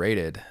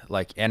underrated,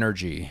 like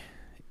energy,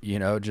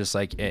 just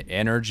like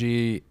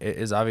energy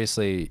is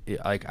obviously,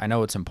 like, I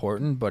know it's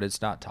important, but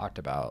it's not talked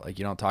about. Like,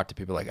 you don't talk to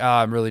people like, oh,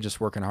 I'm really just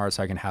working hard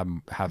so I can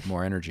have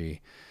more energy.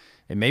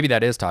 And maybe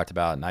that is talked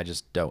about and I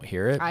just don't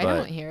hear it. I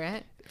don't hear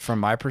it. From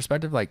my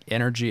perspective, like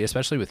energy,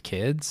 especially with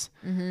kids,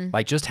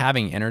 like just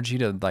having energy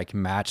to like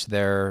match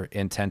their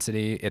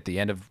intensity at the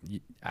end of,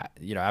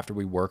 after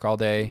we work all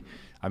day.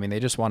 I mean,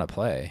 they just want to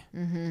play,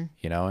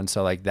 and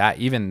so like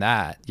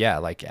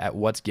like at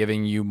what's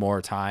giving you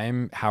more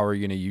time, how are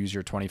you going to use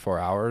your 24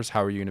 hours?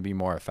 How are you going to be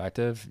more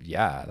effective?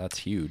 Yeah, that's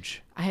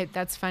huge.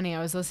 That's funny. I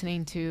was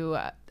listening to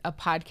a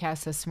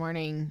podcast this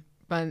morning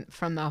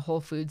from the Whole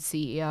Foods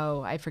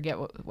CEO. I forget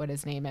what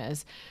his name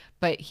is,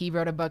 but he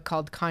wrote a book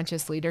called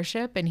Conscious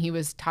Leadership, and he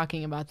was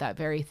talking about that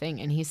very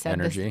thing. And he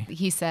said,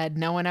 he said,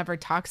 no one ever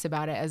talks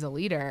about it as a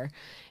leader.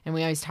 And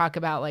we always talk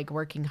about like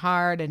working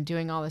hard and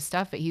doing all this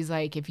stuff. But he's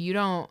like, if you're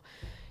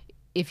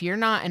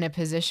not in a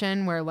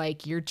position where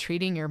like you're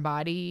treating your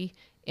body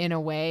in a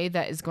way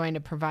that is going to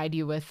provide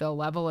you with the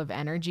level of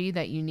energy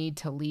that you need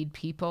to lead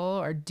people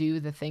or do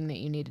the thing that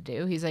you need to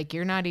do. He's like,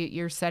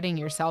 you're setting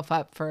yourself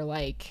up for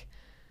like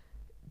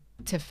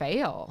to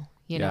fail,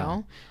 you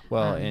know?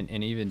 Well,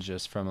 and even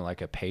just from like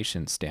a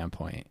patient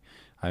standpoint,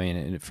 I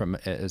mean, from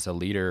as a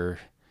leader,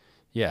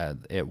 yeah,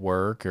 at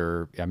work,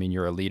 or I mean,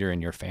 you're a leader in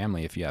your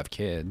family if you have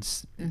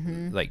kids,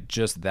 like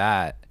just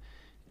that,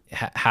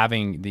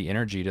 having the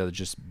energy to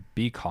just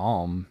be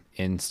calm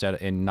instead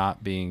of, and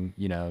not being,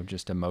 you know,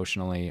 just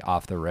emotionally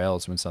off the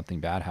rails when something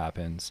bad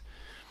happens.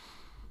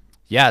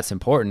 Yeah, it's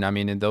important. I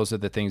mean, and those are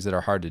the things that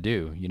are hard to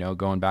do, you know,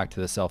 going back to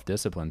the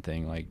self-discipline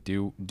thing, like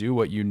do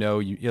what you know,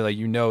 like,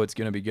 you know, it's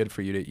going to be good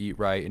for you to eat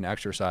right and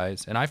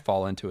exercise. And I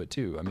fall into it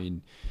too. I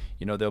mean,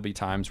 you know, there'll be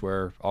times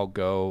where I'll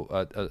go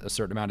a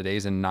certain amount of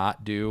days and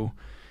not do,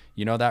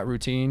 you know, that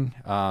routine.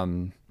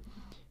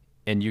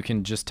 And you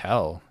can just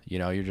tell, you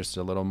know, you're just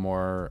a little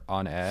more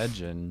on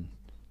edge, and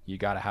you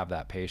got to have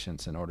that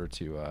patience in order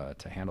to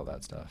handle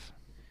that stuff.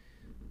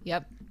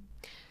 Yep.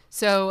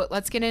 So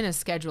let's get into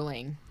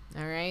scheduling.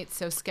 All right.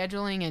 So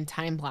scheduling and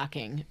time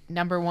blocking.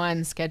 Number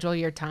one, schedule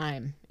your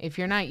time. If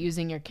you're not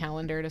using your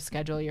calendar to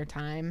schedule your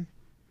time,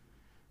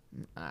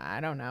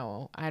 I don't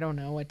know. I don't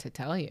know what to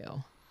tell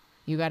you.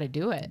 You got to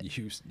do it.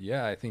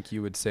 I think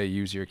you would say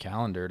use your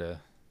calendar to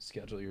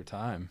schedule your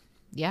time.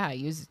 Yeah.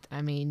 Use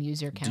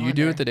your calendar. Do you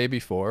do it the day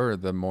before or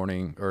the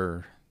morning,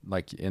 or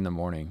like in the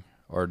morning?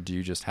 Or do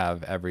you just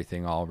have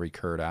everything all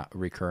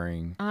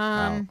recurring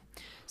out?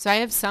 So I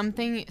have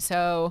something.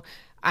 So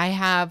I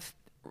have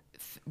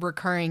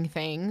recurring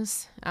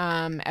things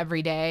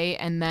every day,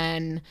 and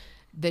then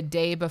the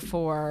day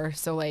before,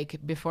 so like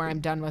before I'm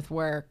done with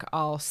work,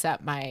 I'll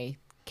set my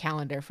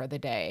calendar for the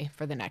day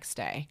for the next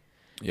day,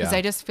 because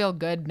I just feel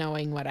good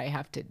knowing what I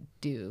have to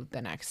do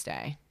the next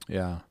day.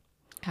 Yeah.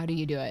 How do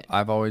you do it?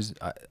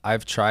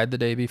 I've tried the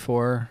day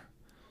before,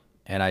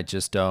 and I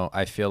just don't.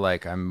 I feel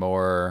like I'm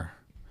more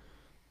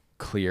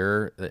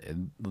clear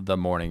the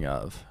morning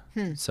of.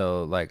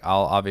 So like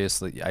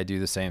I do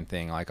the same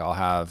thing. Like I'll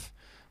have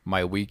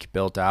my week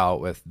built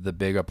out with the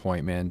big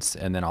appointments,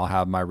 and then I'll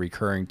have my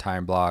recurring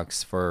time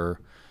blocks for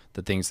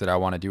the things that I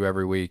want to do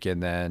every week.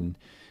 And then,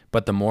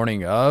 but the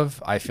morning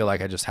of, I feel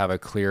like I just have a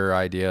clear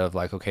idea of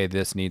like, okay,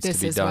 this needs to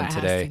be done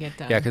today.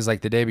 Yeah. Cause like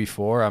the day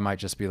before I might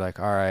just be like,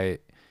 all right,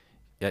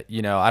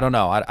 you know, I don't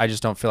know. I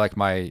just don't feel like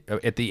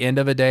at the end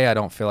of a day, I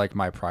don't feel like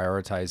my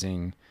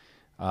prioritizing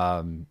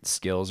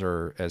skills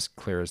are as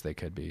clear as they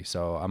could be.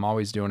 So I'm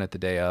always doing it the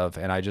day of,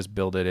 and I just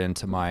build it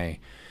into my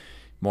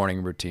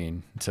morning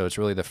routine. So it's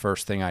really the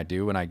first thing I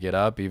do when I get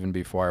up, even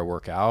before I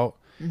work out,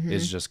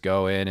 is just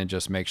go in and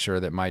just make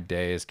sure that my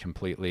day is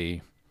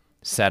completely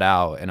set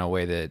out in a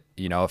way that,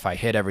 you know, if I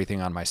hit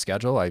everything on my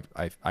schedule,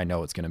 I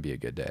know it's going to be a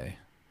good day.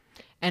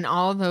 And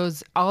all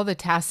the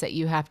tasks that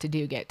you have to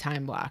do get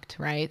time blocked,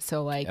 right?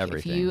 So like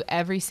Everything.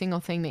 every single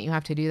thing that you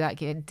have to do that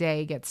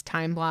day gets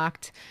time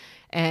blocked.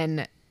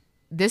 And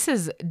this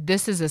is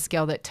a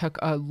skill that took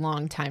a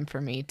long time for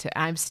me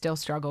I still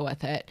struggle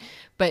with it.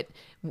 But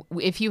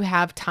if you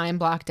have time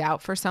blocked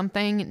out for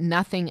something,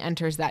 nothing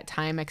enters that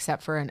time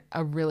except for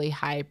a really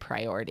high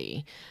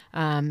priority.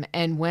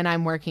 And when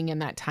I'm working in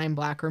that time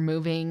block,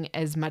 removing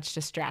as much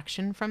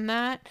distraction from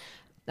that,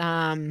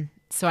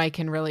 so I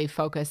can really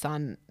focus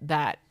on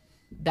that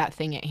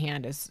thing at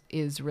hand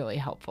is really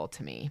helpful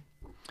to me.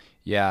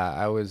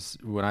 Yeah,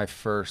 when I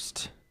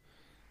first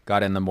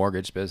got in the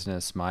mortgage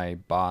business, my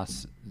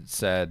boss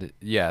said,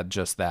 yeah,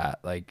 just that,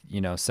 like,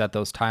 you know, set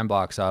those time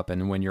blocks up.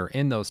 And when you're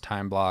in those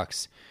time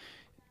blocks,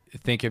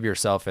 think of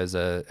yourself as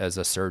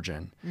a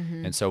surgeon.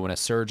 And so when a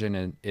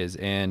surgeon is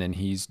in, and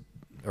he's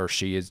or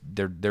she is,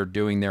 they're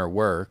doing their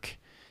work,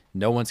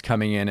 no one's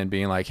coming in and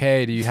being like,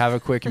 hey, do you have a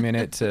quick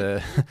minute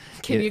to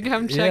can you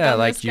come check on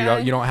like this guy?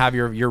 You don't have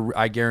your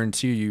I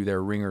guarantee you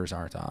their ringers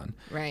aren't on.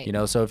 Right. You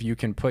know, so if you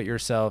can put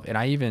yourself, and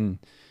I even,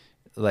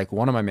 like,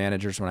 one of my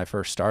managers when I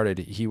first started,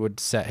 he would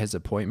set his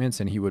appointments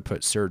and he would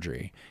put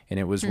surgery, and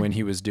it was when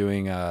he was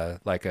doing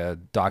like a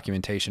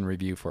documentation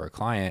review for a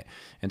client.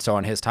 And so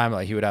on his time,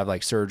 like, he would have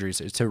like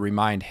surgeries to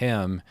remind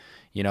him,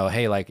 you know,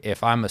 hey, like,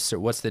 if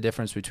what's the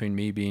difference between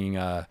me being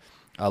a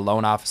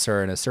loan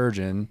officer and a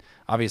surgeon?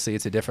 Obviously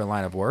it's a different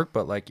line of work,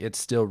 but like, it's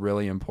still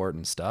really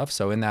important stuff.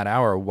 So in that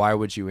hour, why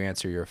would you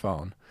answer your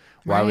phone?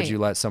 Why would you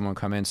let someone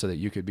come in so that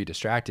you could be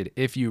distracted?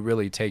 If you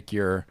really take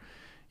your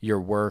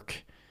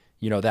work,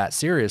 you know, that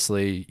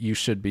seriously, you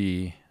should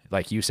be,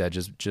 like you said,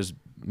 just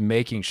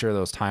making sure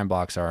those time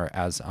blocks are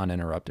as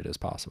uninterrupted as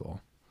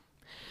possible.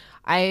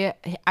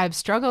 I've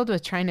struggled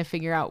with trying to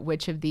figure out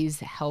which of these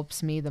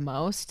helps me the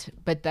most,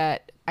 but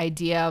that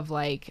idea of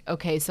like,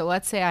 okay, so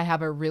let's say I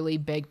have a really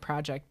big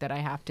project that I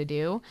have to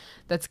do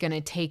that's going to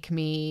take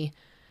me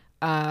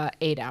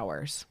 8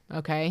 hours.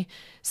 Okay.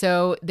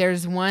 So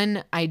there's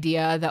one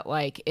idea that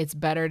like, it's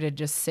better to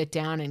just sit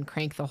down and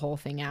crank the whole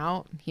thing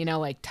out, you know,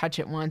 like touch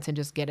it once and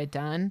just get it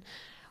done.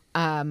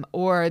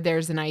 Or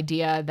there's an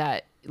idea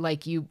that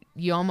like you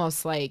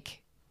almost like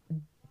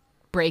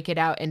break it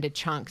out into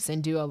chunks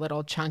and do a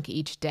little chunk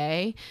each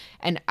day.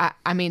 And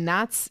I mean,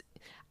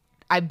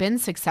 I've been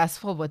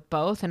successful with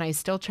both, and I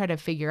still try to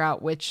figure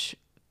out which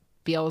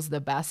feels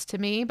the best to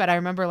me. But I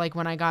remember like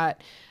when I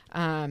got,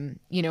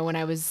 when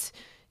I was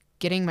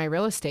getting my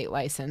real estate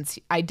license,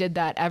 I did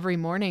that every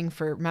morning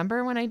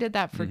remember when I did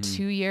that for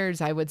 2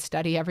 years, I would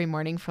study every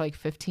morning for like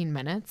 15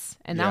 minutes.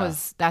 And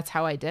that's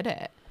how I did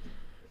it.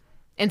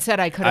 Instead,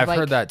 I could have I've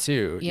heard that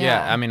too.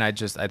 Yeah. I mean, I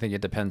think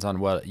it depends on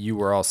what you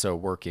were also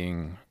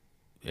working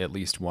at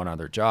least one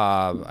other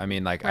job. I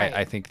mean, like, Right.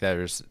 I think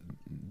there's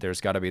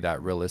got to be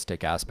that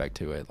realistic aspect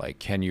to it. Like,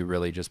 can you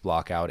really just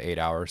block out 8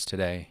 hours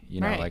today?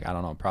 You know, Right. like, I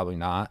don't know, probably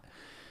not.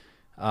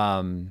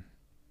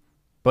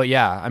 But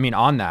yeah, I mean,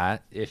 on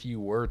that, if you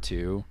were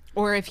to,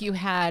 Or if you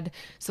had,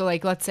 so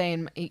like, let's say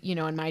in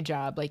my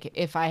job, like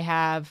if I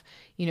have,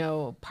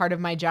 part of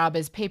my job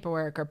is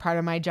paperwork, or part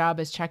of my job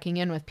is checking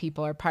in with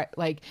people, or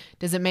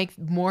does it make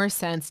more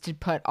sense to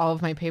put all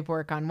of my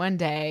paperwork on one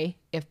day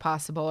if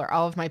possible, or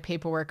all of my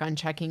paperwork on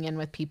checking in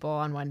with people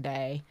on one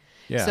day?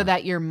 yeah, So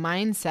that your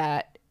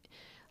mindset,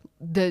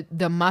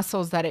 the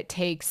muscles that it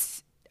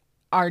takes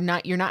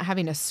you're not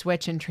having to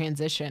switch and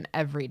transition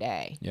every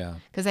day. yeah.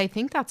 Because I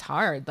think that's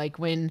hard.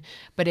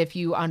 But if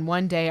you on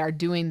one day are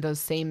doing those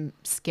same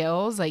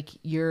skills, like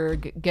you're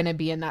going to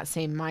be in that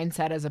same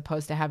mindset as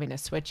opposed to having to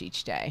switch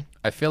each day.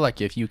 I feel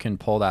like if you can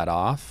pull that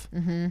off,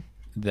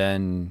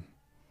 then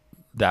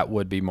that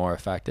would be more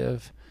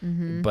effective.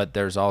 But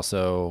there's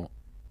also,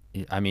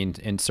 I mean,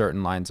 in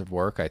certain lines of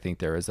work, I think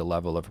there is a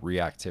level of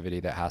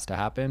reactivity that has to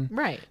happen,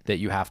 Right. that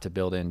you have to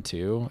build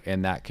into,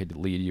 and that could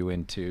lead you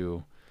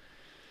into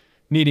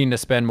needing to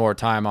spend more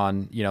time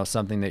on,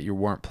 something that you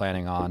weren't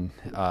planning on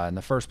in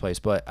the first place.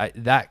 But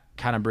that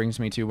kind of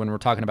brings me to, when we're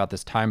talking about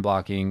this time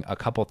blocking, a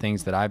couple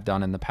things that I've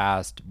done in the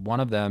past.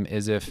 One of them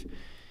is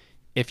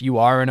if you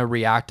are in a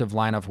reactive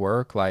line of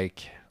work,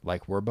 like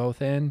we're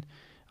both in,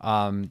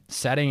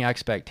 setting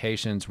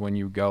expectations when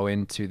you go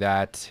into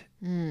that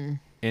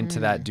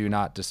do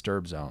not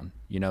disturb zone.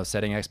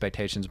 Setting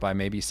expectations by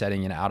maybe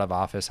setting an out of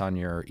office on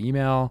your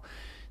email,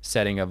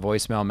 setting a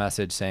voicemail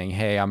message saying,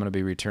 hey, I'm going to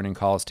be returning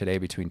calls today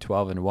between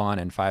 12 and 1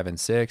 and 5 and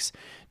 6,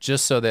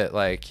 just so that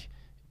like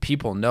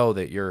people know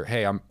that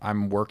hey,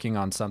 I'm working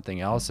on something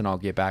else and I'll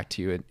get back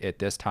to you at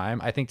this time.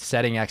 I think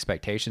setting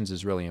expectations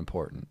is really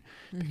important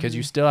because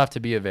you still have to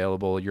be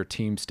available. Your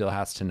team still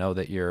has to know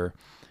that you're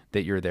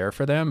there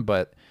for them.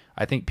 But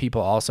I think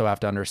people also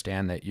have to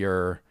understand that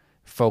you're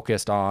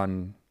focused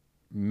on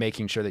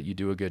making sure that you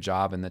do a good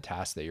job in the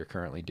task that you're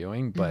currently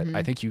doing. But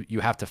I think you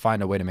have to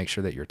find a way to make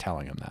sure that you're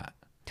telling them that.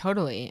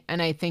 Totally.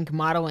 And I think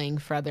modeling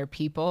for other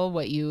people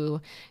what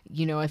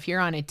if you're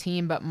on a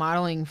team, but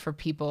modeling for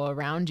people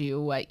around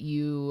you what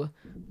you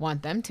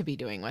want them to be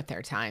doing with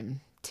their time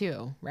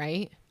too,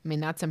 right? I mean,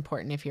 that's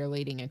important if you're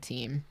leading a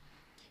team.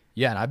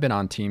 Yeah, and I've been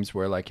on teams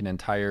where like an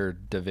entire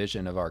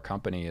division of our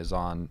company is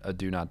on a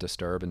do not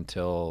disturb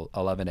until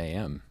 11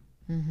 a.m.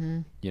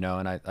 And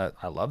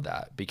I love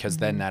that because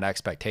then that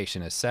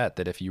expectation is set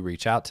that if you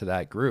reach out to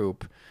that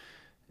group,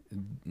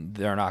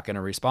 they're not going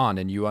to respond,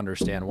 and you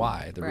understand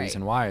why. The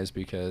reason why is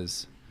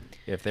because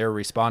if they're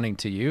responding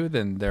to you,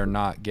 then they're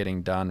not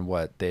getting done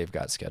what they've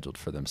got scheduled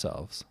for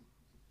themselves.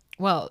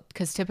 Well,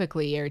 because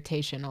typically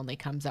irritation only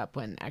comes up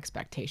when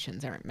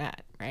expectations aren't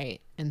met, right?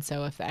 And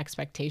so if the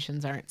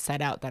expectations aren't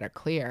set out that are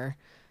clear,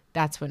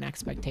 that's when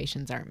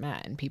expectations aren't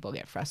met and people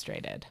get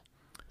frustrated.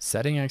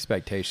 Setting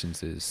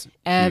expectations is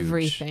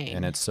everything, huge,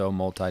 and it's so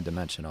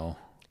multidimensional.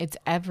 It's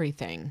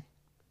everything.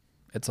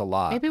 It's a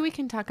lot. Maybe we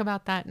can talk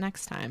about that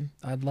next time.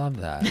 I'd love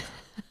that.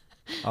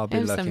 I'll be I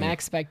have some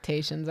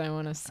expectations I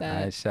want to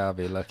set. I shall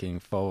be looking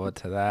forward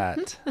to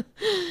that.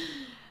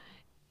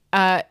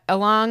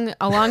 Along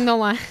the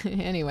line,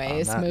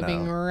 anyways,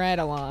 moving right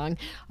along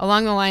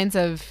the lines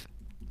of,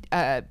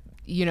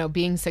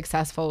 being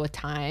successful with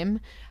time.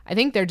 I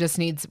think we just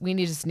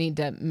need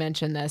to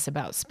mention this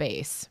about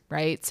space,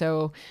 right?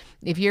 So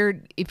if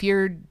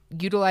you're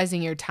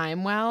utilizing your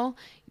time well,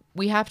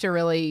 we have to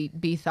really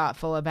be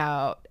thoughtful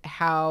about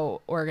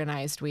how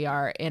organized we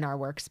are in our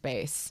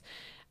workspace.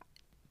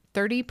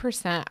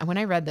 30%, when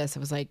I read this, I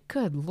was like,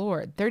 good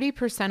Lord,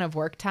 30% of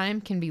work time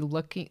can be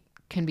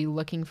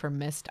looking for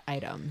missed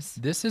items.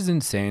 This is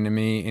insane to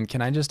me. And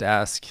can I just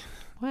ask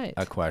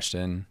a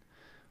question?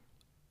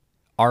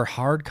 Are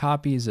hard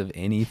copies of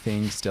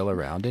anything still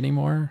around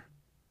anymore?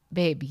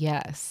 Babe,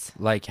 yes.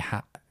 Like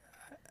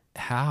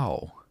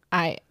how?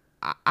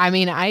 I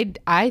mean,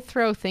 I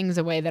throw things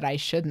away that I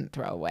shouldn't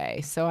throw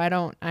away. So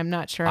I'm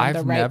not sure I'm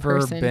the right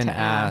person to ask. I've never been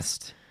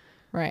asked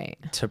right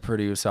to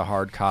produce a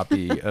hard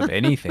copy of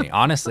anything,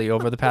 honestly,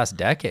 over the past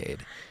decade.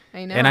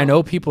 I know. And I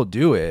know people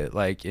do it,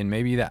 like, and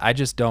maybe I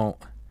just don't,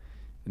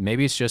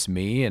 maybe it's just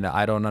me and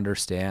I don't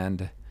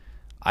understand.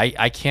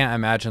 I can't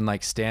imagine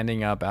like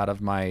standing up out of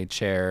my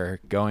chair,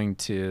 going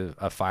to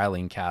a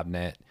filing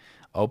cabinet,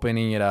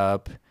 opening it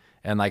up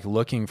and like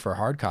looking for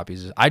hard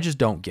copies. I just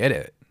don't get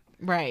it.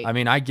 Right. I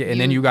mean, I get, and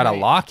then you got to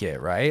lock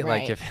it, right?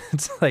 Like if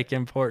it's like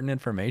important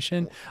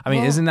information, I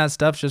mean, isn't that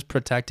stuff just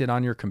protected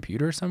on your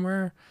computer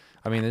somewhere?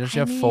 I mean, there's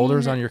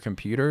folders on your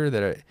computer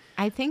that are,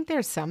 I think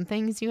there's some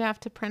things you have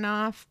to print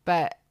off,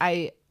 but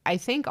I I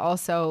think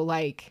also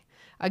like,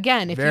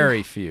 again, if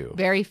Very few.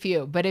 very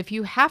few, but if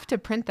you have to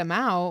print them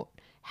out,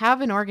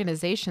 have an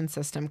organization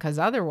system, because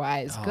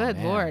otherwise, Oh, good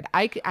man. Lord,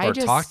 I Or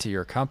just talk to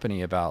your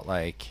company about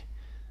like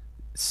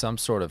some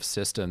sort of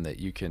system that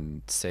you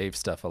can save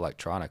stuff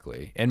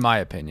electronically, in my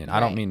opinion. I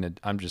don't Right. mean to,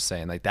 I'm just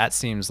saying like that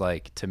seems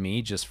like to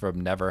me, just from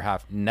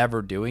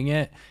never doing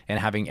it and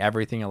having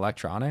everything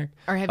electronic.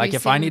 Or have Like you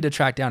if I seen- need to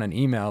track down an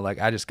email, like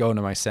I just go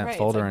into my sent Right, it's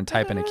folder like, and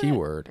type in a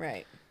keyword.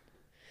 right.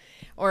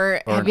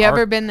 Or Or have an you ever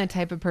arc- been the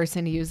type of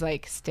person to use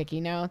like sticky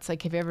notes?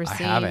 Like, have you ever I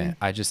seen? haven't.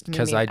 I just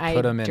because Maybe I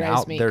put them in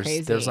drives out. me There's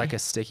crazy. like a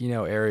sticky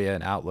note area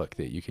in Outlook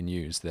that you can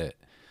use that.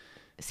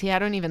 See, I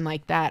don't even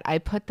like that. I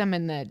put them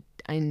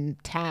in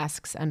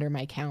tasks under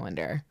my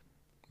calendar.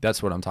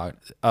 That's what I'm talking.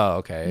 Oh,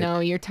 okay. No,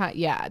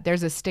 yeah,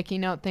 there's a sticky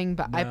note thing,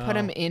 but I put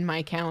them No. in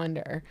my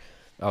calendar.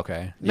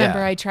 Okay. Remember,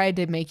 Yeah. I tried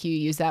to make you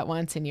use that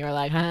once, and you were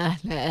like, I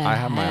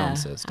have my own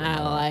system, I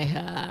though.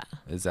 like.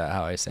 Is that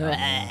how I sound?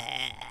 now?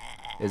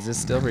 Is this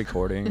still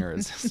recording, or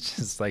is this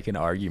just like an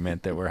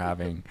argument that we're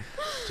having,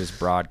 just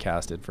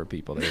broadcasted for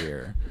people to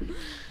hear?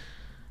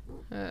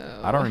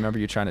 I don't remember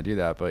you trying to do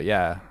that, but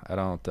yeah, I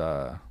don't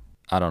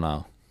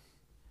know.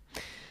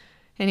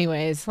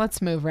 Anyways,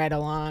 let's move right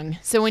along.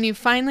 So when you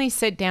finally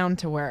sit down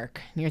to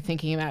work and you're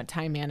thinking about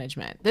time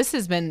management, this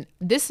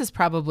is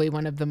probably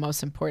one of the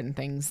most important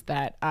things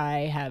that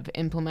I have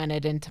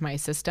implemented into my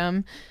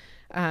system,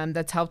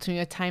 that's helped me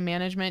with time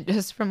management,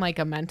 just from like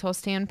a mental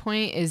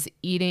standpoint, is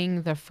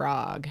eating the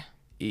frog.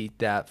 Eat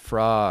that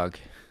frog.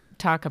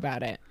 Talk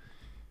about it.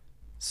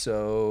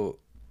 So,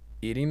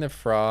 eating the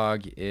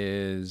frog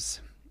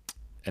is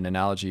an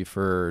analogy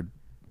for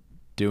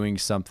doing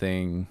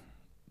something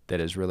that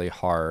is really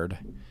hard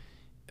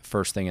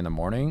first thing in the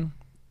morning,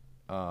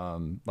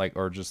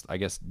 or just, I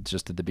guess,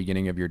 just at the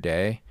beginning of your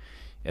day.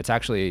 It's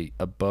actually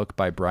a book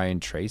by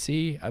Brian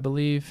Tracy, I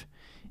believe,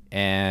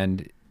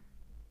 and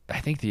I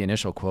think the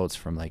initial quote's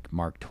from like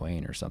Mark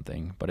Twain or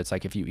something, but it's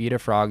like if you eat a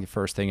frog the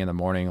first thing in the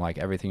morning, like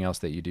everything else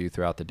that you do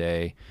throughout the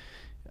day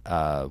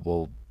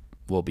will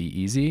be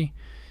easy.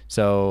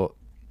 So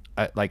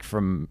like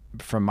from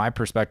my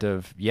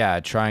perspective, yeah,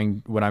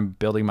 trying when I'm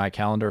building my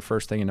calendar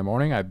first thing in the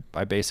morning,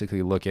 I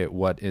basically look at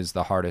what is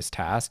the hardest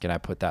task and I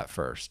put that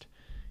first.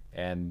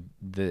 And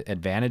the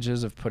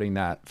advantages of putting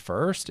that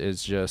first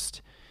is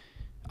just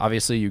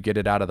obviously you get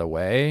it out of the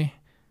way.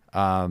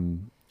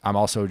 I'm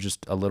also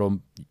just a little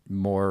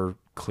more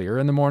clear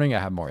in the morning. I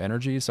have more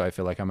energy, so I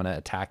feel like I'm going to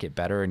attack it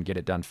better and get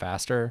it done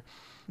faster.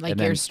 Like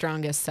your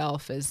strongest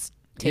self is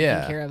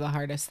taking care of the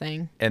hardest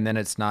thing. And then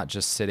it's not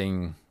just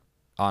sitting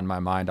on my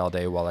mind all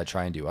day while I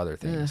try and do other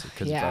things.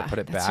 Because if I put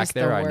it back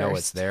there, I know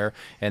it's there.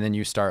 And then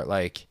you start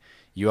like,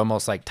 you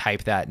almost like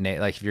type that name.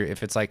 Like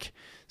if it's like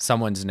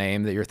someone's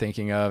name that you're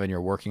thinking of and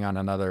you're working on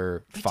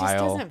another file. It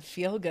just doesn't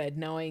feel good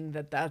knowing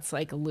that that's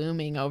like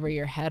looming over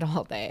your head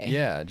all day.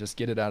 Yeah, just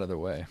get it out of the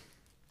way.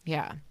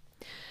 Yeah.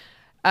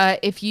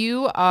 If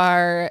you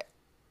are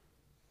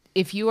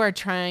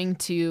trying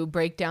to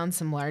break down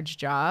some large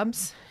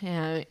jobs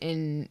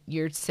and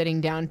you're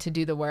sitting down to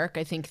do the work,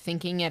 I think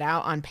thinking it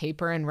out on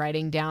paper and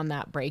writing down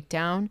that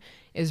breakdown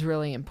is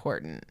really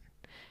important.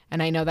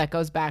 And I know that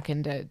goes back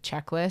into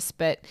checklists,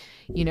 but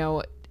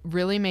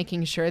really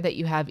making sure that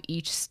you have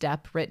each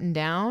step written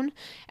down,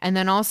 and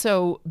then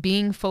also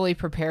being fully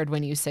prepared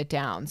when you sit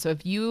down. So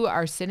if you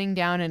are sitting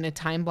down in a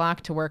time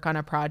block to work on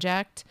a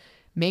project,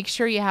 make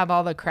sure you have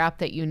all the crap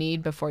that you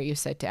need before you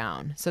sit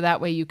down. So that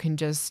way you can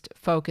just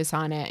focus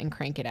on it and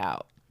crank it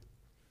out.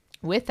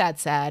 With that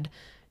said,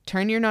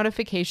 turn your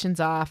notifications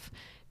off.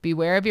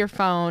 Beware of your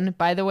phone.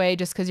 By the way,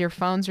 just because your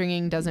phone's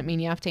ringing doesn't mean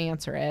you have to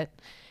answer it.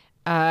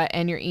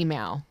 And your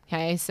email.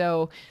 Okay.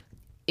 So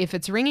if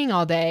it's ringing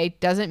all day,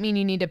 doesn't mean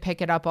you need to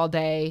pick it up all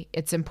day.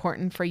 It's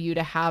important for you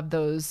to have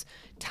those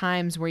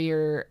times where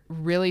you're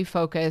really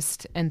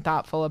focused and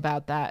thoughtful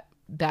about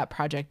that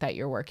project that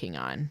you're working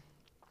on.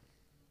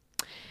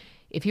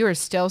 If you are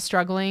still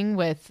struggling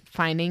with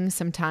finding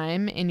some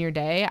time in your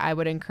day, I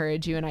would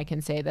encourage you, and I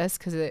can say this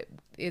because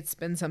it's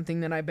been something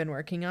that I've been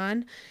working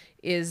on,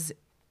 is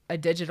a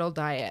digital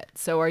diet.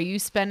 So are you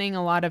spending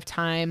a lot of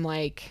time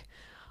like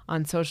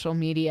on social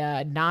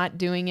media, not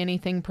doing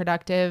anything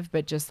productive,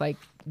 but just like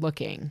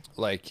looking?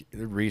 Like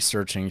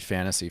researching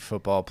fantasy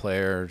football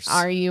players.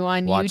 Are you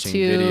on watching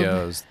YouTube?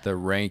 videos, the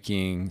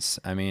rankings?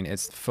 I mean,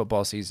 it's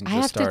football season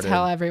just started. I have to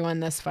tell everyone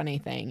this funny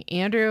thing.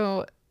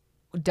 Andrew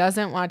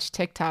doesn't watch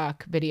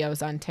TikTok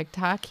videos on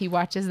TikTok. He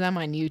watches them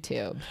on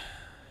YouTube.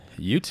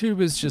 YouTube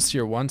is just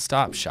your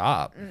one-stop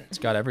shop. It's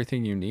got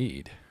everything you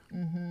need.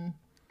 Mm-hmm.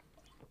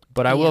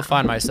 But I will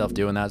find myself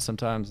doing that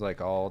sometimes.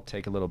 Like I'll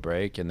take a little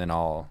break and then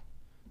I'll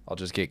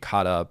just get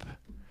caught up,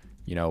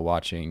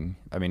 watching.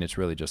 I mean, it's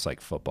really just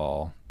like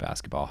football,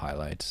 basketball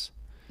highlights.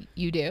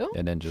 You do?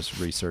 And then just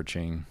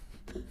researching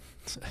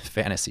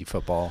fantasy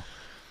football.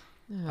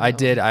 Oh.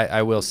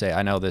 I will say,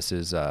 I know this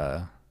is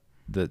the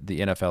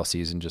NFL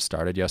season just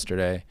started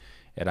yesterday,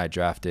 and I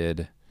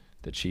drafted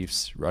the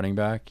Chiefs running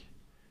back,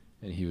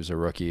 and he was a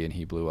rookie and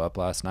he blew up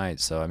last night.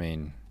 So, I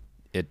mean,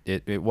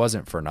 it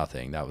wasn't for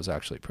nothing. That was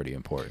actually pretty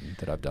important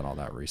that I've done all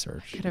that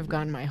research. Could have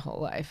gone my whole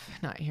life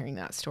not hearing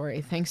that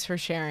story. Thanks for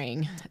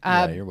sharing.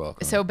 Yeah, you're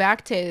welcome. So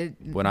back to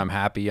when I'm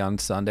happy on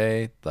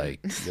Sunday, like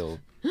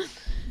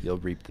you'll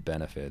reap the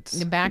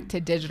benefits. Back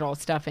to digital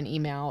stuff and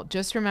email.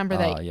 Just remember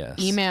that yes.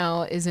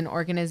 email is an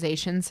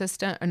organizational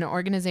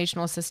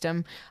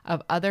system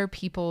of other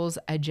people's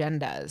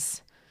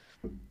agendas.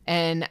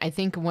 And I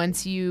think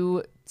once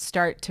you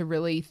start to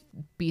really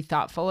be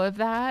thoughtful of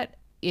that,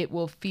 it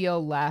will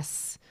feel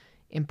less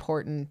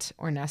important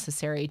or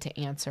necessary to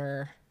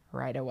answer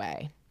right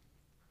away.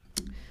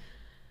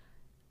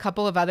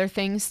 Couple of other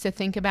things to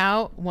think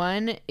about.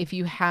 One, if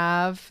you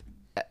have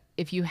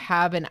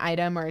an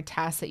item or a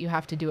task that you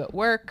have to do at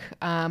work,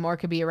 or it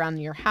could be around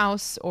your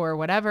house or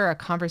whatever, a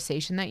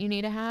conversation that you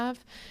need to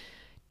have,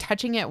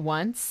 touching it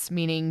once,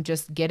 meaning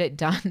just get it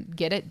done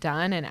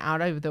and out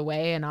of the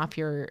way and off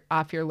your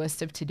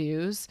list of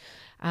to-dos,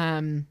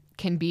 can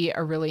be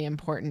a really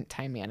important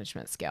time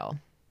management skill.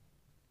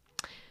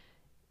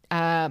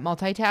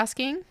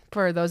 Multitasking,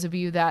 for those of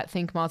you that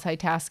think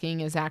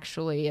multitasking is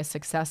actually a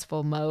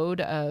successful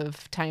mode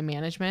of time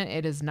management,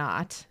 it is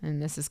not.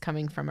 And this is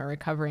coming from a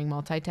recovering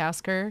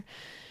multitasker.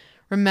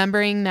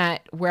 Remembering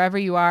that wherever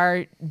you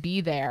are,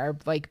 be there,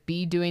 like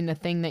be doing the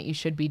thing that you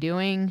should be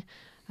doing.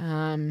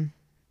 And,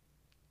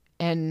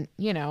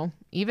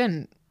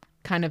 even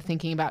kind of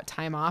thinking about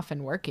time off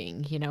and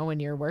working,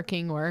 when you're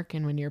working, work,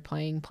 and when you're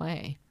playing,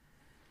 play.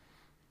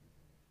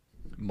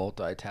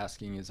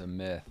 Multitasking is a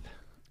myth.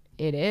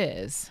 It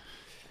is.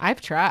 I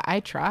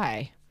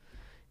try.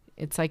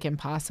 It's like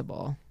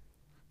impossible.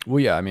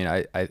 Well, yeah, I mean,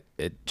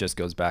 it just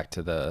goes back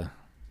to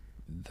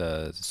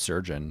the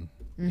surgeon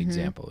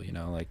example,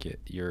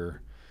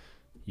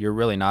 you're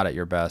really not at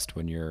your best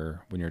when you're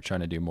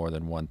trying to do more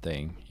than one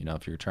thing.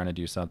 If you're trying to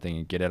do something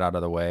and get it out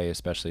of the way,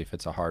 especially if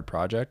it's a hard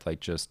project,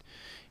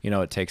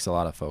 it takes a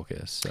lot of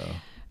focus. So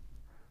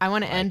I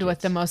want to end with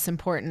the most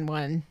important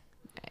one,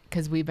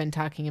 because we've been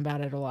talking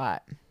about it a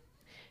lot,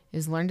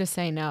 is learn to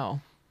say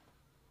no.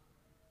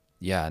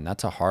 Yeah, and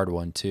that's a hard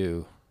one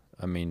too.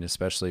 I mean,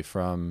 especially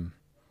from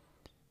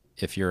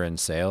if you're in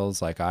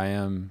sales like I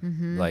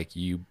am, like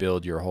you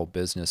build your whole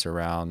business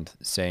around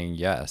saying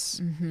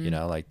yes.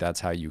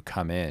 That's how you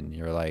come in.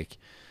 You're like,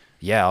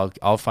 yeah,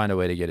 I'll find a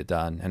way to get it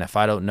done. And if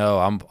I don't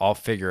know, I'll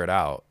figure it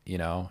out,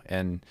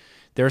 and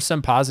there's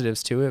some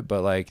positives to it,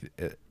 but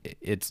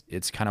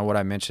it's kind of what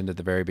I mentioned at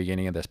the very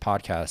beginning of this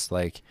podcast.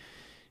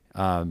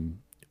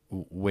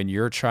 When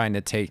you're trying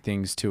to take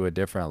things to a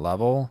different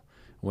level,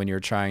 when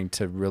you're trying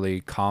to really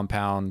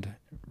compound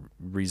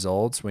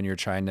results, when you're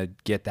trying to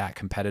get that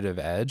competitive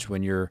edge,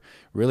 when you're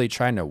really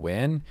trying to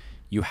win,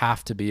 you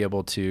have to be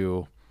able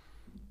to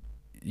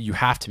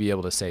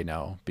say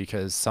no,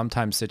 because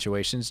sometimes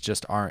situations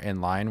just aren't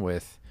in line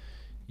with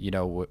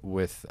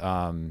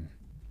an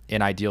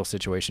ideal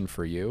situation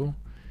for you.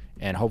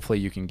 And hopefully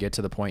you can get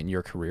to the point in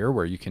your career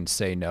where you can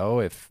say no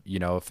if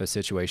a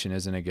situation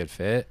isn't a good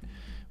fit.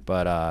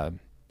 But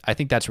I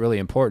think that's really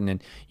important.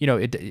 And,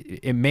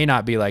 it may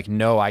not be like,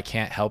 no, I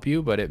can't help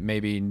you, but it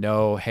may be,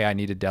 no, hey, I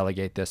need to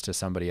delegate this to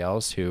somebody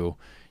else who,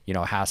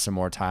 has some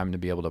more time to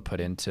be able to put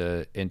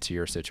into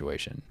your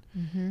situation.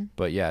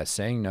 But yeah,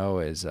 saying no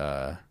is,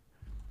 it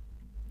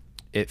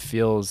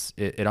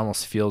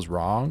almost feels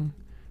wrong,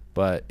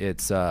 but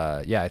it's,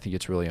 I think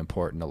it's really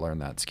important to learn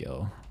that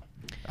skill.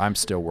 I'm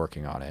still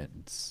working on it.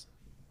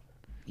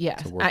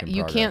 Yes.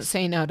 You can't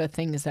say no to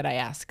things that I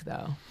ask,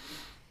 though.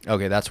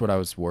 Okay, that's what I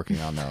was working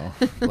on though.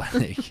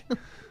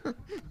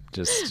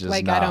 Just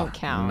like nah, I don't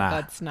count.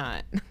 Nah.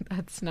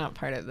 That's not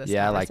part of this.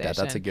 Yeah, I like that.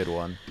 That's a good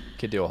one.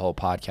 Could do a whole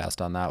podcast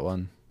on that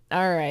one.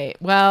 All right.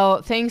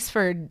 Well, thanks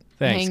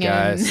hanging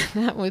guys.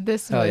 with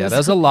this. Hell yeah,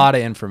 there's a lot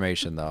of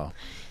information though.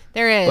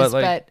 There is,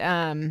 but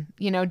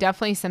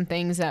definitely some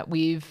things that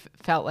we've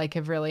felt like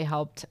have really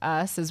helped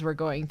us as we're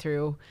going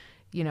through,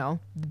 the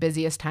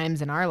busiest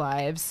times in our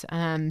lives.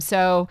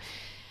 So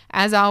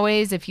as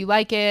always, if you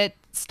like it,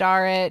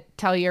 star it,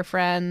 tell your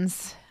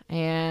friends,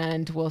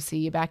 and we'll see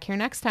you back here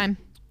next time.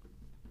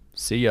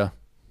 See ya.